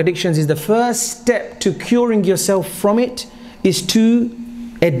things about addictions is the first step to curing yourself from it is to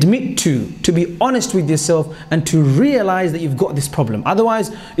admit to be honest with yourself and to realize that you've got this problem.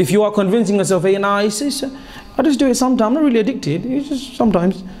 Otherwise, if you are convincing yourself, hey, nah, I just do it sometimes, I'm not really addicted, it's just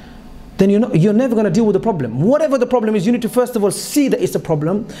sometimes, then you're never going to deal with the problem. Whatever the problem is, you need to first of all see that it's a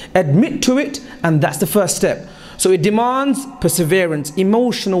problem, admit to it, and that's the first step. So it demands perseverance,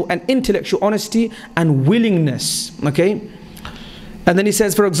 emotional and intellectual honesty, and willingness. Okay? And then he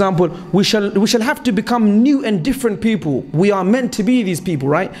says, for example, we shall have to become new and different people. We are meant to be these people,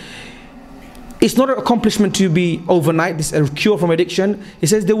 right? It's not an accomplishment to be overnight. This is a cure from addiction. He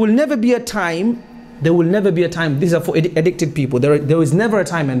says there will never be a time. There will never be a time. These are for addicted people. There is never a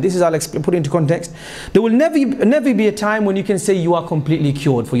time, and this is, I'll put it into context. There will never be a time when you can say you are completely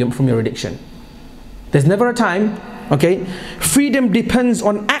cured from your addiction. There's never a time. Okay? Freedom depends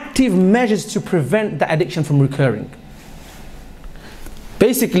on active measures to prevent the addiction from recurring.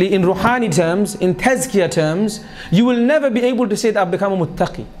 Basically, in ruhani terms, in tazkiyah terms, you will never be able to say that I've become a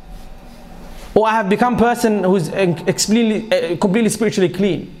muttaqi, or I have become a person who's completely spiritually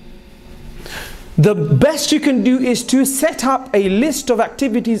clean. The best you can do is to set up a list of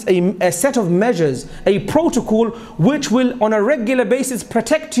activities, a set of measures, a protocol which will on a regular basis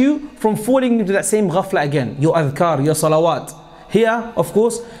protect you from falling into that same ghafla again. Your adhkar, your salawat. Here, of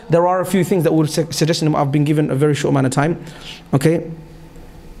course, there are a few things that we'll suggest. I've been given a very short amount of time. Okay.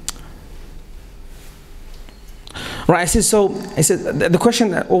 Right, I said the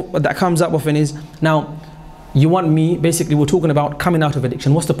question that comes up often is, now, you want me, basically we're talking about coming out of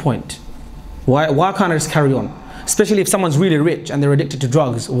addiction. What's the point? Why can't I just carry on? Especially if someone's really rich and they're addicted to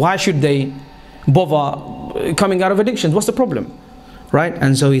drugs, why should they bother coming out of addictions? What's the problem? Right?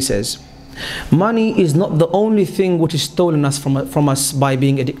 And so he says, money is not the only thing which is stolen from us by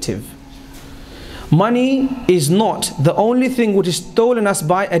being addictive. Money is not the only thing which is stolen us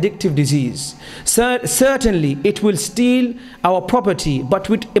by addictive disease. Certainly it will steal our property, but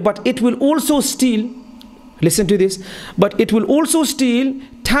it will also steal, listen to this, but it will also steal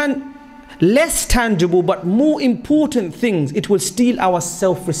less tangible but more important things. It will steal our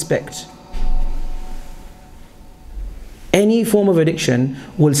self-respect. Any form of addiction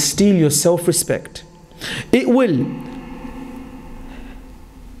will steal your self-respect. It will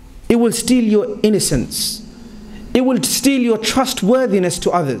steal your innocence. It will steal your trustworthiness to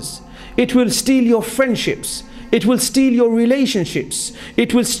others. It will steal your friendships. It will steal your relationships.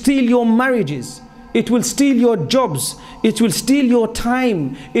 It will steal your marriages. It will steal your jobs. It will steal your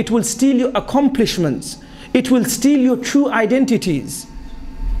time. It will steal your accomplishments. It will steal your true identities.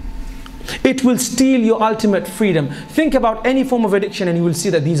 It will steal your ultimate freedom. Think about any form of addiction and you will see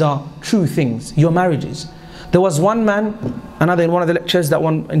that these are true things. Your marriages. There was one man, in one of the lectures that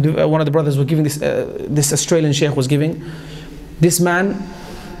one of the brothers were giving, this Australian sheikh was giving. This man,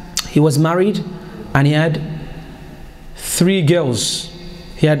 he was married and he had 3 girls.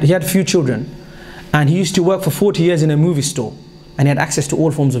 He had a few children. And he used to work for 40 years in a movie store. And he had access to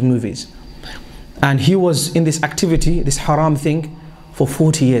all forms of movies. And he was in this activity, this haram thing, for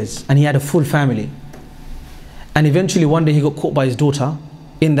 40 years. And he had a full family. And eventually one day he got caught by his daughter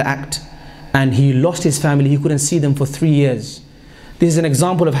in the act. And he lost his family. He couldn't see them for 3 years. This is an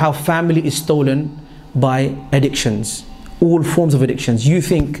example of how family is stolen by addictions. All forms of addictions. You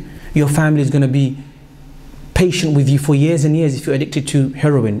think your family is going to be patient with you for years and years if you're addicted to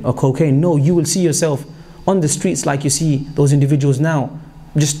heroin or cocaine. No, you will see yourself on the streets like you see those individuals now,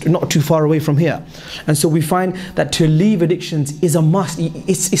 just not too far away from here. And so we find that to leave addictions is a must.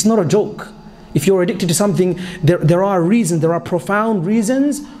 It's not a joke. If you're addicted to something, there are reasons, there are profound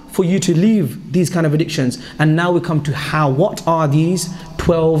reasons for you to leave these kind of addictions. And now we come to what are these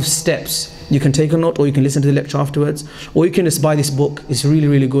 12 steps? You can take a note, or you can listen to the lecture afterwards, or you can just buy this book. It's really,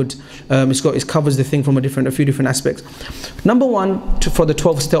 really good. It covers the thing from a few different aspects. Number one, for the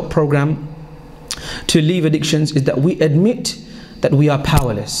 12-step program to leave addictions, is that we admit that we are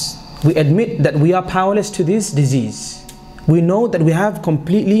powerless. We admit that we are powerless to this disease. We know that we have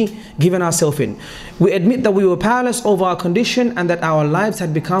completely given ourselves in. We admit that we were powerless over our condition and that our lives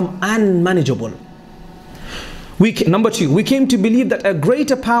had become unmanageable. Number two, we came to believe that a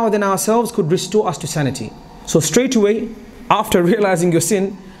greater power than ourselves could restore us to sanity. So straight away, after realizing your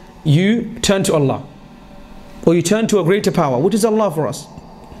sin, you turn to Allah. Or you turn to a greater power, which is Allah for us.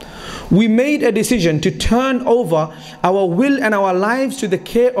 We made a decision to turn over our will and our lives to the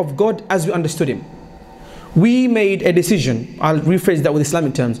care of God as we understood Him. We made a decision, I'll rephrase that with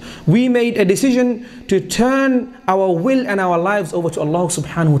Islamic terms. We made a decision to turn our will and our lives over to Allah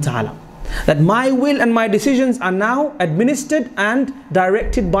subhanahu wa ta'ala. That my will and my decisions are now administered and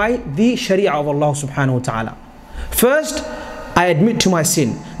directed by the Sharia of Allah subhanahu wa ta'ala. First, I admit to my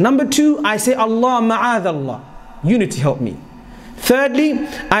sin. Number two, I say, Allah ma'adallah, you need to help me. Thirdly,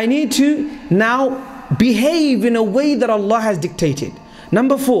 I need to now behave in a way that Allah has dictated.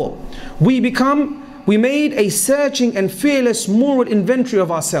 Number four, we become we made a searching and fearless moral inventory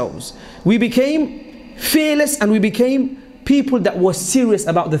of ourselves. We became fearless and we became people that were serious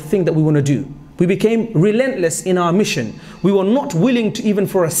about the thing that we want to do. We became relentless in our mission. We were not willing to even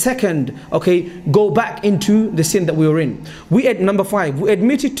for a second, okay, go back into the sin that we were in. Number 5, we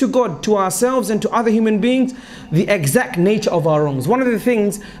admitted to God, to ourselves and to other human beings the exact nature of our wrongs. One of the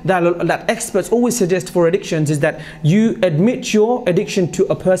things that experts always suggest for addictions is that you admit your addiction to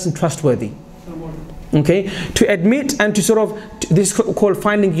a person trustworthy. Okay, to admit and to sort of, this is called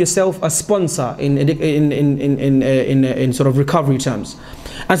finding yourself a sponsor in sort of recovery terms.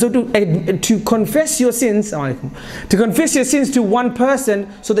 And so to confess your sins, to one person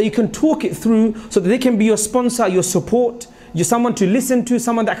so that you can talk it through, so that they can be your sponsor, your support, you're someone to listen to,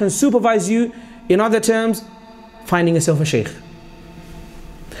 someone that can supervise you. In other terms, finding yourself a sheikh.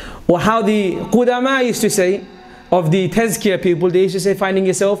 Or how the Qudama used to say of the Tazkiyah people, they used to say finding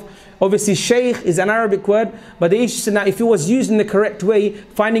yourself. Obviously, sheikh is an Arabic word, but they used to say now if it was used in the correct way,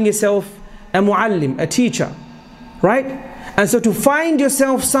 finding yourself a muallim, a teacher, right? And so to find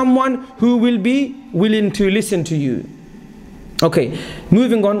yourself someone who will be willing to listen to you. Okay,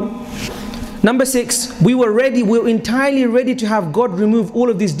 moving on. Number 6, we were entirely ready to have God remove all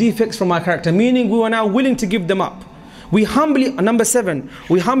of these defects from our character, meaning we were now willing to give them up. Number 7,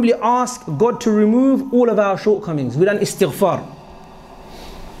 we humbly asked God to remove all of our shortcomings. We done istighfar.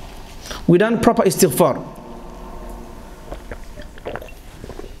 We done proper istighfar.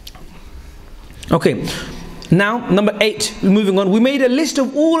 Okay, now number 8, moving on. We made a list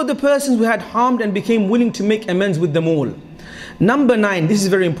of all of the persons we had harmed and became willing to make amends with them all. Number 9, this is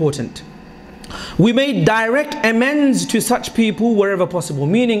very important. We made direct amends to such people wherever possible.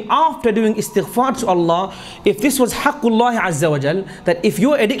 Meaning, after doing istighfar to Allah, if this was haqqullah azza wa jal, that if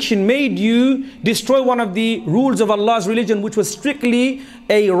your addiction made you destroy one of the rules of Allah's religion, which was strictly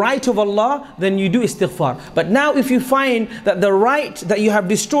a right of Allah, then you do istighfar. But now if you find that the right that you have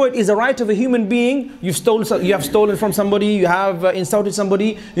destroyed is a right of a human being, you have stolen from somebody, you have insulted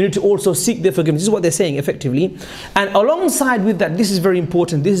somebody, you need to also seek their forgiveness. This is what they're saying effectively. And alongside with that, this is very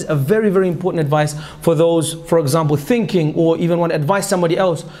important. This is a very, very important advice for those, for example, thinking or even want to advise somebody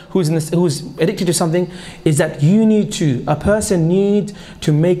else who's addicted to something, is that a person needs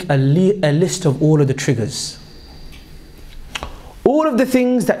to make a list of all of the triggers. All of the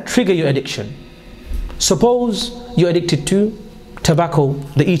things that trigger your addiction. Suppose you're addicted to tobacco,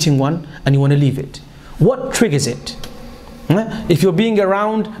 the eating one, and you want to leave it. What triggers it? If you're being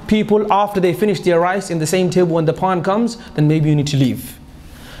around people after they finish their rice in the same table when the pan comes, then maybe you need to leave.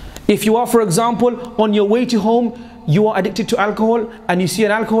 If you are, for example, on your way to home, you are addicted to alcohol and you see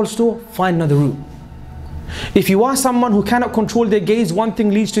an alcohol store, find another route. If you are someone who cannot control their gaze, one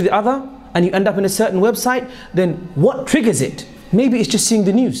thing leads to the other, and you end up in a certain website, then what triggers it? Maybe it's just seeing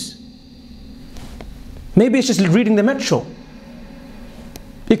the news. Maybe it's just reading the Metro.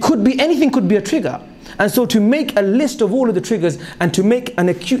 It could be, anything could be a trigger. And so to make a list of all of the triggers and to make an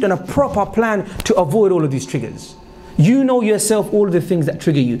acute and a proper plan to avoid all of these triggers. You know yourself all of the things that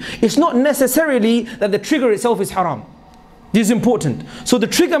trigger you. It's not necessarily that the trigger itself is haram. This is important. So the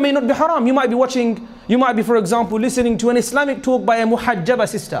trigger may not be haram. You might be, for example, listening to an Islamic talk by a muhajjaba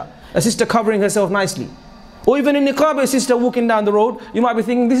sister, a sister covering herself nicely. Or even in niqab, a sister walking down the road, you might be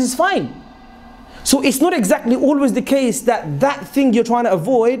thinking this is fine. So it's not exactly always the case that that thing you're trying to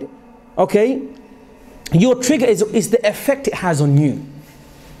avoid, okay, your trigger is the effect it has on you.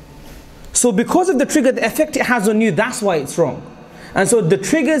 So because of the trigger, the effect it has on you, that's why it's wrong. And so the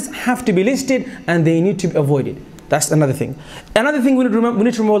triggers have to be listed and they need to be avoided. That's another thing. Another thing we need to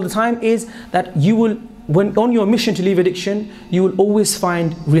remember all the time is that you will, when on your mission to leave addiction, you will always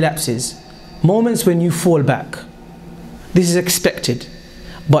find relapses. Moments when you fall back. This is expected.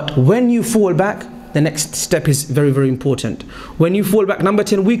 But when you fall back, the next step is very, very important. When you fall back, number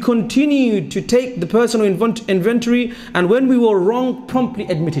 10, we continued to take the personal inventory, and when we were wrong, promptly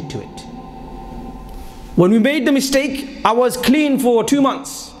admitted to it. When we made the mistake, I was clean for 2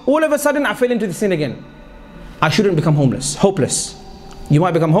 months. All of a sudden, I fell into the sin again. I shouldn't become hopeless. You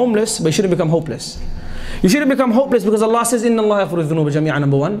might become homeless, but you shouldn't become hopeless. You shouldn't become hopeless because Allah says, Inna Allah yaghfiru dhunuba jami'an,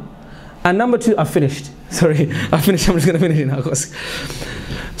 number 1. And number 2, I've finished. Sorry, I've finished. I'm just going to finish it now, of course.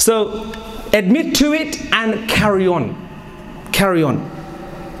 So, admit to it and carry on. Carry on.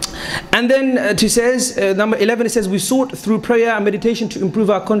 And then it says, number 11, it says, we sought through prayer and meditation to improve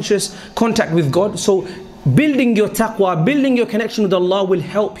our conscious contact with God. So, building your taqwa, building your connection with Allah will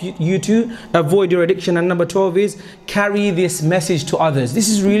help you to avoid your addiction. And number 12 is carry this message to others. This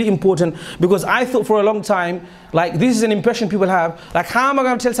is really important because I thought for a long time, like this is an impression people have, like how am I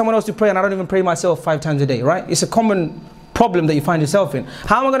going to tell someone else to pray and I don't even pray myself 5 times a day, right? It's a common problem that you find yourself in.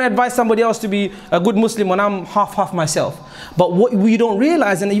 How am I going to advise somebody else to be a good Muslim when I'm half myself? But what we don't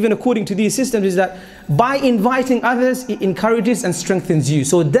realize, and even according to these systems, is that by inviting others, it encourages and strengthens you.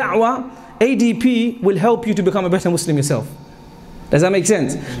 So da'wah, ADP, will help you to become a better Muslim yourself. Does that make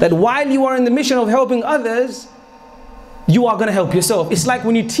sense? That while you are in the mission of helping others, you are going to help yourself. It's like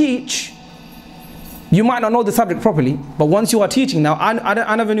when you teach, you might not know the subject properly, but once you are teaching now,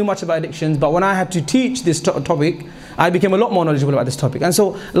 I never knew much about addictions, but when I had to teach this topic, I became a lot more knowledgeable about this topic. And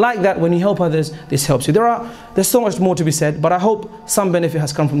so, like that, when you help others, this helps you. There's so much more to be said, but I hope some benefit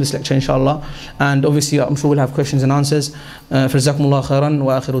has come from this lecture, inshallah. And obviously, I'm sure we'll have questions and answers. Jazakumullah khairan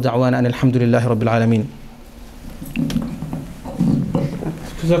wa akhiru da'wana and alhamdulillahi rabbil alameen.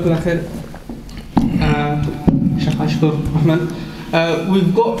 Jazakumullah khair. Sheikh Ashiqur Rahman.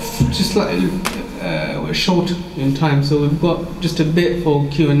 We've got just like we're short in time, so we've got just a bit for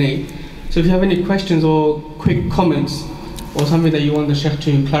Q&A. So if you have any questions or quick comments or something that you want the Sheikh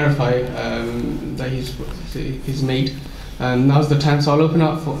to clarify that he's made, now's the time. So I'll open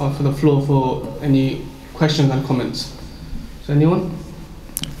up for the floor for any questions and comments. So anyone?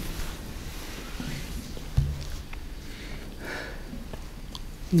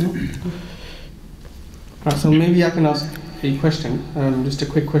 No? Right, so maybe I can ask a question, just a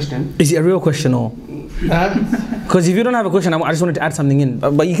quick question. Is it a real question or? Because if you don't have a question, I just wanted to add something in.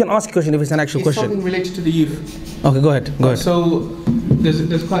 But you can ask a question if it's an actual question. It's something related to the youth. Okay, go ahead. Go ahead. So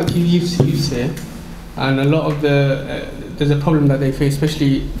there's quite a few youths here, and a lot of there's a problem that they face,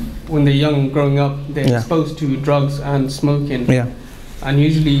 especially when they're young, growing up. They're exposed to drugs and smoking. Yeah. And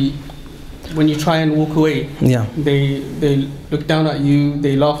usually, when you try and walk away, they look down at you,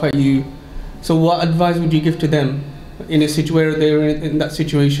 they laugh at you. So what advice would you give to them in a situation where they're in that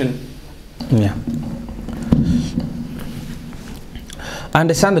situation? Yeah. I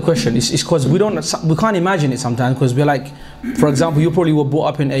understand the question. It's because we can't imagine it sometimes, because we're like, for example, you probably were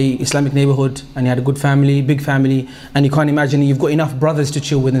brought up in a Islamic neighborhood and you had a good family, big family, and you can't imagine you've got enough brothers to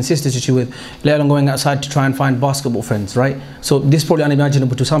chill with and sisters to chill with, let alone going outside to try and find basketball friends, right? So this is probably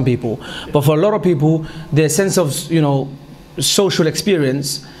unimaginable to some people. But for a lot of people, their sense of, social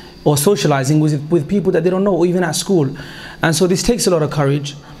experience or socializing with people that they don't know, or even at school. And so this takes a lot of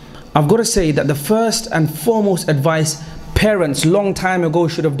courage. I've got to say that the first and foremost advice parents long time ago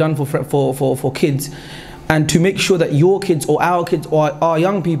should have done for kids, and to make sure that your kids or our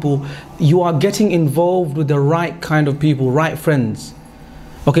young people, you are getting involved with the right kind of people, right friends.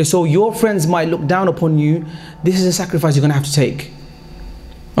 Okay, so your friends might look down upon you. This is a sacrifice you're going to have to take.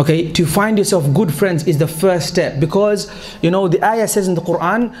 Okay, to find yourself good friends is the first step, because the ayah says in the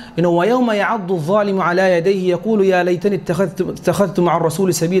Quran, وَيَوْمَ يَعَضُّ الظَّالِمُ عَلَى يَدَيْهِ يَقُولُ يَا لَيْتَنِي اتَّخَذْتُ مَعَ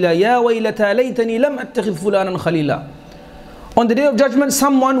الرَّسُولِ سَبِيلًا يَا وَيْلَتَى لَيْتَنِي لَمْ أَتَّخِذْ فُلَانًا خَلِيلًا. On the day of judgment,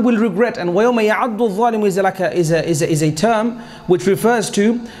 someone will regret, and وَيَوْمَ يَعَضُّ الظَّالِمُ is a term which refers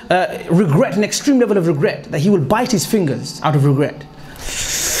to regret, an extreme level of regret, that he will bite his fingers out of regret,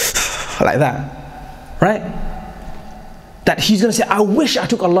 like that, right? That he's going to say, I wish I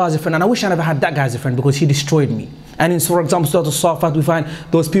took Allah as a friend, and I wish I never had that guy as a friend, because he destroyed me. And in, for example, Surah Al-Safat, we find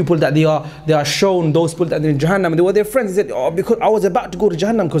those people that they are shown, those people that are in Jahannam, and they were their friends. He said, because I was about to go to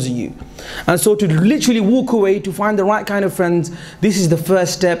Jahannam because of you. And so to literally walk away, to find the right kind of friends, this is the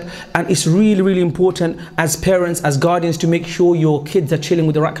first step. And it's really, really important as parents, as guardians, to make sure your kids are chilling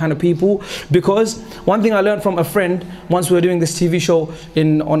with the right kind of people. Because one thing I learned from a friend, once we were doing this TV show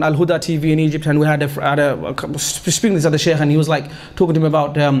on Al-Huda TV in Egypt, and we had speaking to this other sheikh, and he was like talking to me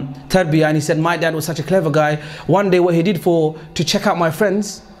about tarbiyah, and he said, my dad was such a clever guy. One day what he did to check out my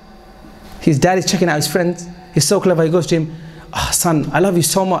friends, his dad is checking out his friends, he's so clever, he goes to him, son, I love you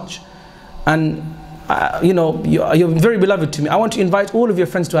so much, and you're very beloved to me. I want to invite all of your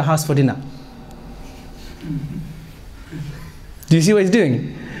friends to our house for dinner. Do you see what he's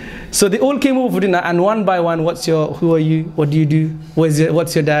doing? So they all came over for dinner, and one by one, who are you? What do you do? What's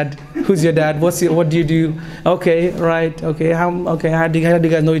your dad? Who's your dad? What do you do? Okay, right, okay, how do you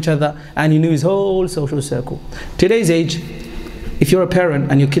guys know each other? And he knew his whole social circle. Today's age, if you're a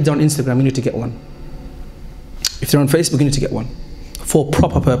parent and your kids are on Instagram, you need to get one. If they're on Facebook, you need to get one. For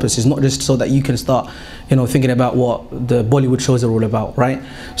proper purposes, not just so that you can start, thinking about what the Bollywood shows are all about, right?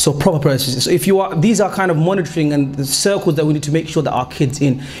 So proper purposes. So these are kind of monitoring and the circles that we need to make sure that our kids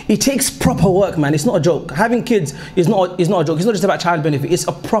in. It takes proper work, man. It's not a joke. Having kids is not a joke. It's not just about child benefit. It's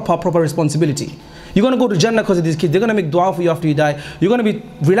a proper responsibility. You're going to go to Jannah because of these kids. They're going to make dua for you after you die. You're going to be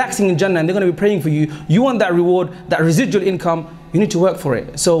relaxing in Jannah, and they're going to be praying for you. You want that reward, that residual income. You need to work for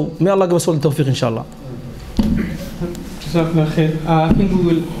it. So may Allah give us all the tawfiq, inshallah. I think we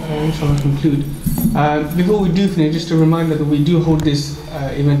will inshallah conclude. Before we do finish, just a reminder that we do hold this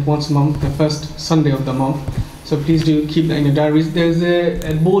event once a month, the first Sunday of the month. So please do keep that in your diaries. There's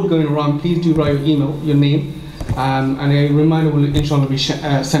a board going around. Please do write your email, your name, and a reminder will inshallah be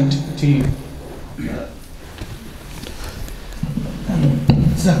sent to you.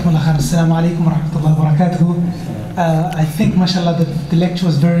 Assalamu alaikum wa rahmatullahi wa barakatuh. I think, mashallah, the lecture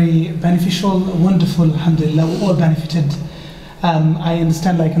was very beneficial, wonderful, alhamdulillah, we all benefited. I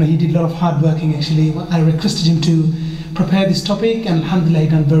understand, like, he did a lot of hard working actually. I requested him to prepare this topic, and alhamdulillah, he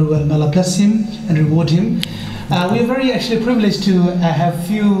done very well. May Allah bless him and reward him. We are very actually privileged to have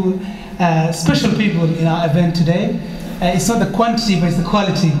few special people in our event today. It's not the quantity, but it's the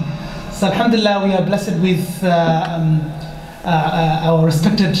quality. So alhamdulillah, we are blessed with our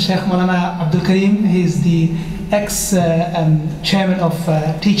respected Sheikh Maulana Abdul Karim. He is the ex-chairman of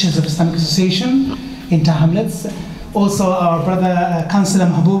Teachers of Islamic Association in Hamlets. Also our brother Councillor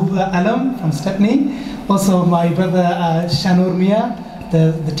Mahbub Alam from Stepney. Also my brother Shanur Mia,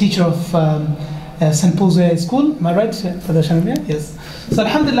 the teacher of St. Paul's School. Am I right, Brother Shanur Mia? Yes. So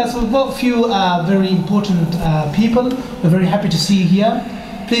alhamdulillah, so we've got a few very important people. We're very happy to see you here.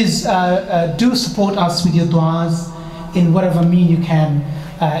 Please do support us with your du'as in whatever mean you can.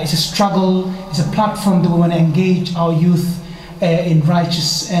 It's a struggle, it's a platform that we want to engage our youth in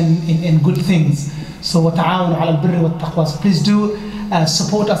righteous and in good things. So وَتَعَاوَنُوا عَلَى الْبِرِّ وَالتَّقْوَى. So please do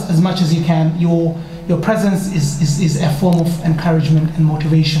support us as much as you can. Your presence is a form of encouragement and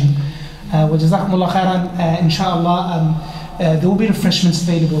motivation. وَجَزَاكُمُ اللَّهُ خَيْرًا. Inshallah, there will be refreshments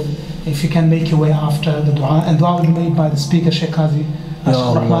available if you can make your way after the dua. And dua will be made by the speaker, Sheikh Kazi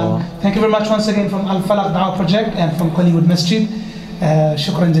Ashiqur Rahman. Thank you very much once again from Al-Falaq Dawah Project and from Collingwood Masjid.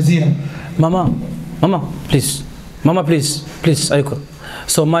 Shukran jazeelan. Mama, please. Mama, please, Ayuko.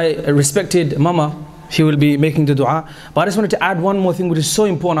 So my respected Mama, she will be making the dua. But I just wanted to add one more thing which is so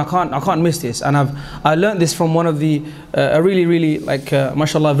important. I can't miss this. And I learned this from one of the really like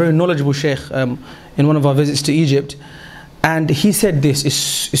mashallah, very knowledgeable sheikh in one of our visits to Egypt. And he said this is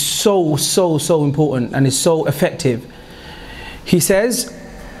so important and is so effective. He says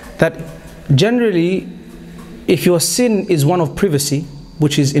that generally, if your sin is one of privacy,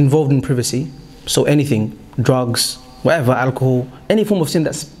 which is involved in privacy, so anything, drugs, whatever, alcohol, any form of sin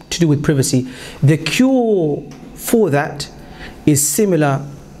that's to do with privacy, the cure for that is similar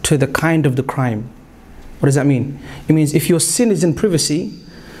to the kind of the crime. What does that mean? It means if your sin is in privacy,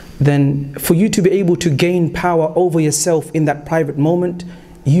 then for you to be able to gain power over yourself in that private moment,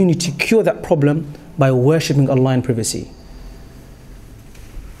 you need to cure that problem by worshipping Allah in privacy.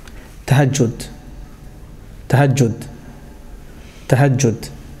 Tahajjud.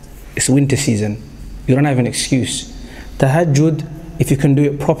 It's winter season. You don't have an excuse. Tahajjud, if you can do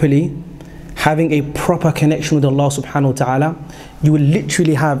it properly, having a proper connection with Allah subhanahu wa ta'ala, you will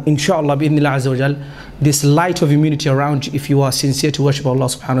literally have, inshallah, bi'idhnillah azza wa jal, this light of immunity around you if you are sincere to worship Allah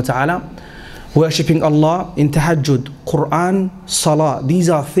subhanahu wa ta'ala. Worshipping Allah in tahajjud, Quran, salah, these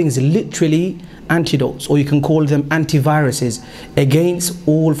are things literally antidotes, or you can call them antiviruses against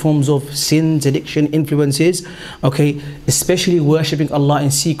all forms of sins, addiction, influences, okay, especially worshipping Allah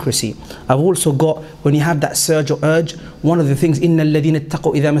in secrecy. I've also got, when you have that surge or urge, one of the things, إِنَّ الَّذِينَ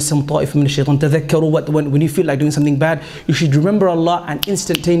اتَّقُوا إِذَا مَسَّهُمْ طَائِفٌ مِّنَ الشَّيْطَانِ تَذَكَّرُوا, when you feel like doing something bad, you should remember Allah and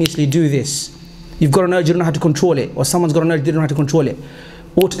instantaneously do this. You've got an urge, you don't know how to control it, or someone's got an urge, they don't know how to control it.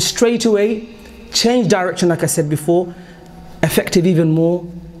 Or straight away, change direction, like I said before, effective even more,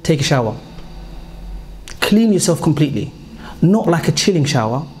 take a shower. Clean yourself completely, not like a chilling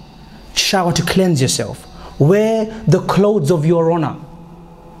shower. Shower to cleanse yourself. Wear the clothes of your honor.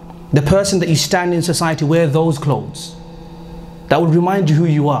 The person that you stand in society, wear those clothes. That will remind you who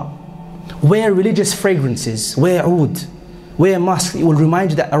you are. Wear religious fragrances, wear oud, wear musk. It will remind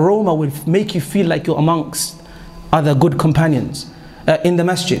you, that aroma will make you feel like you're amongst other good companions in the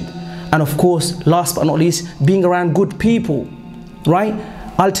masjid. And of course, last but not least, being around good people, right?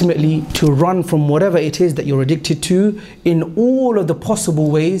 Ultimately, to run from whatever it is that you're addicted to in all of the possible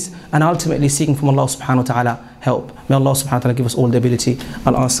ways, and ultimately seeking from Allah subhanahu wa ta'ala help. May Allah subhanahu wa ta'ala give us all the ability.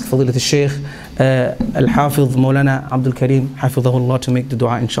 I'll ask Fadilat al-Shaykh Al-Hafiz Maulana Abdul Karim Hafidhahullah to make the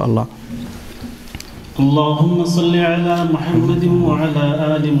dua, inshallah. اللهم صل على محمد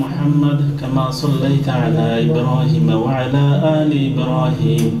وعلى آل محمد كما صليت على إبراهيم وعلى آل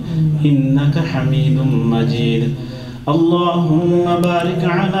إبراهيم إنك حميد مجيد. اللهم بارك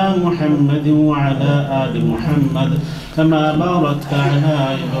على محمد وعلى آل محمد كما باركت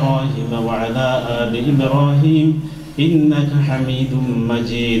على إبراهيم وعلى آل إبراهيم إنك حميد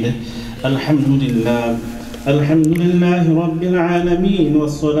مجيد. الحمد لله رب العالمين،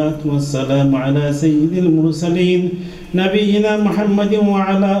 والصلاة والسلام على سيد المرسلين نبينا محمد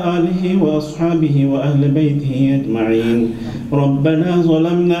وعلى آله وأصحابه وأهل بيته أجمعين. ربنا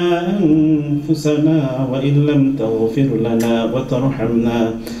ظلمنا أنفسنا وإن لم تغفر لنا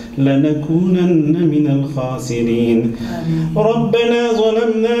وترحمنا لنكونن من الخاسرين. ربنا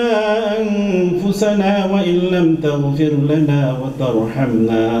ظلمنا أنفسنا وإن لم تغفر لنا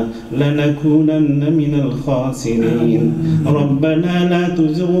وترحمنا لنكونن من الخاسرين. ربنا لا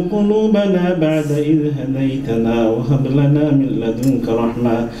تزغ قلوبنا بعد إذ هديتنا وهب لنا من لدنك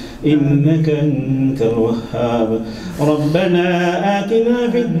رحمة إنك أنت الوهاب. ربنا آتنا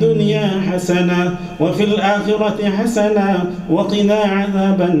في الدنيا حسنة وفي الآخرة حسنة وقنا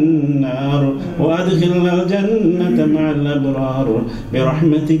عذاب النار وأدخلنا الجنة مع الأبرار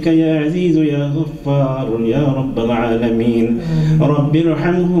برحمتك يا عزيز يا غفار يا رب العالمين. رب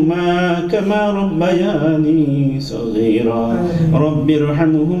ارحمهما كما ربياني صغيرا. رب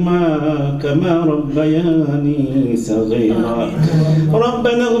ارحمهما كما ربياني صغيرا.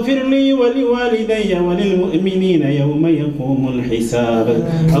 ربنا اغفر لي ولوالدي وللمؤمنين يوم يقوم الحساب.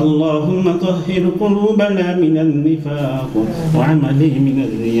 اللهم طهر قلوبنا من النفاق وعملي من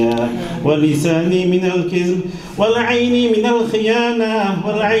الرياء ولساني من الكذب والعين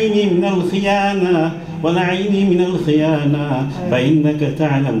من الخيانة فإنك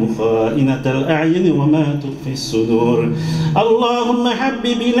تعلم خائنة الأعين وما تخفي الصدور. اللهم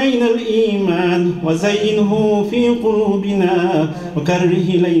حبب إلينا الإيمان وزينه في قلوبنا وكره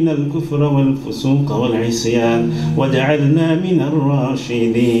إلينا الكفر والفسوق والعصيان واجعلنا من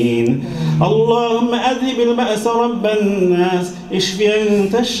الراشدين. اللهم أذهب البأس رب الناس اشف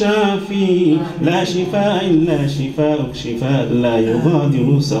أنت الشافي لا شفاء إلا شفاءك شفاء لا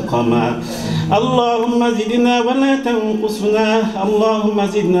يغادر سقما. اللهم زدنا ولا تنقصنا. اللهم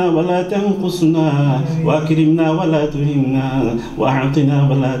زدنا ولا تنقصنا وأكرمنا ولا تهنا وأعطنا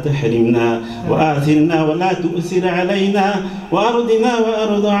ولا تحرمنا وآثرنا ولا تؤثر علينا وأرضنا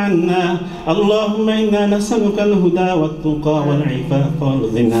وأرض عنا. اللهم إنا نسألك الهدى والتقى والعفاف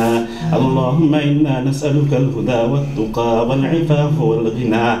والغنى. اللهم إنا نسألك الهدى والتقى والعفاف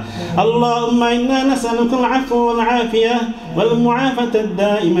والغنى. اللهم إنا نسألك العفو والعافية والمعافاة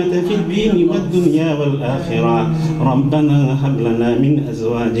الدائمة في الدين والدنيا والآخرة. ربنا هب لنا من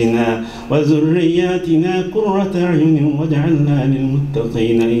أزواجنا وذرياتنا قرة أعين واجعلنا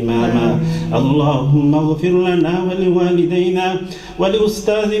للمتقين إماما. اللهم اغفر لنا ولوالدينا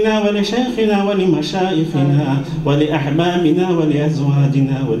ولأستاذنا ولشيخنا ولمشايخنا ولأحبابنا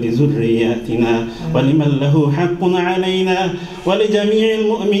ولأزواجنا ولذرياتنا ولمن له حق علينا ولجميع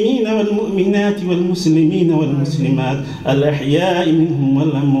المؤمنين والمؤمنات والمسلمين والمسلمات الأحياء منهم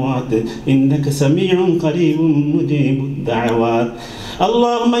والأموات إنك سميع قريب مجيب الدعوات.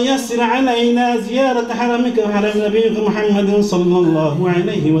 اللهم يسر علينا زيارة حرمك وحرم نبيك محمد صلى الله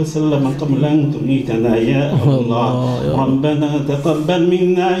عليه وسلم قبل أن تميتنا يا الله. ربنا تقبل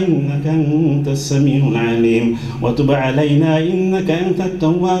منا إنك أنت السميع العليم وتب علينا إنك أنت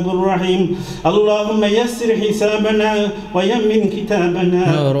التواب الرحيم. اللهم يسر حسابنا ويمن كتابنا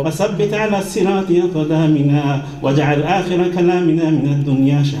وثبت على الصراط أقدامنا واجعل آخر كلامنا من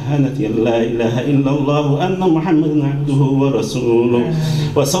الدنيا شهادة لا إله إلا الله أن محمدا عبده ورسوله.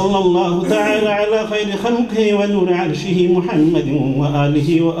 وصلى الله تعالى على خير خلقه ونور عرشه محمد وآله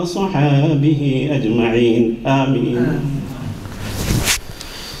وأصحابه أجمعين آمين.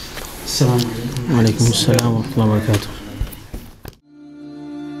 السلام عليكم. وعليكم السلام ورحمة الله وبركاته.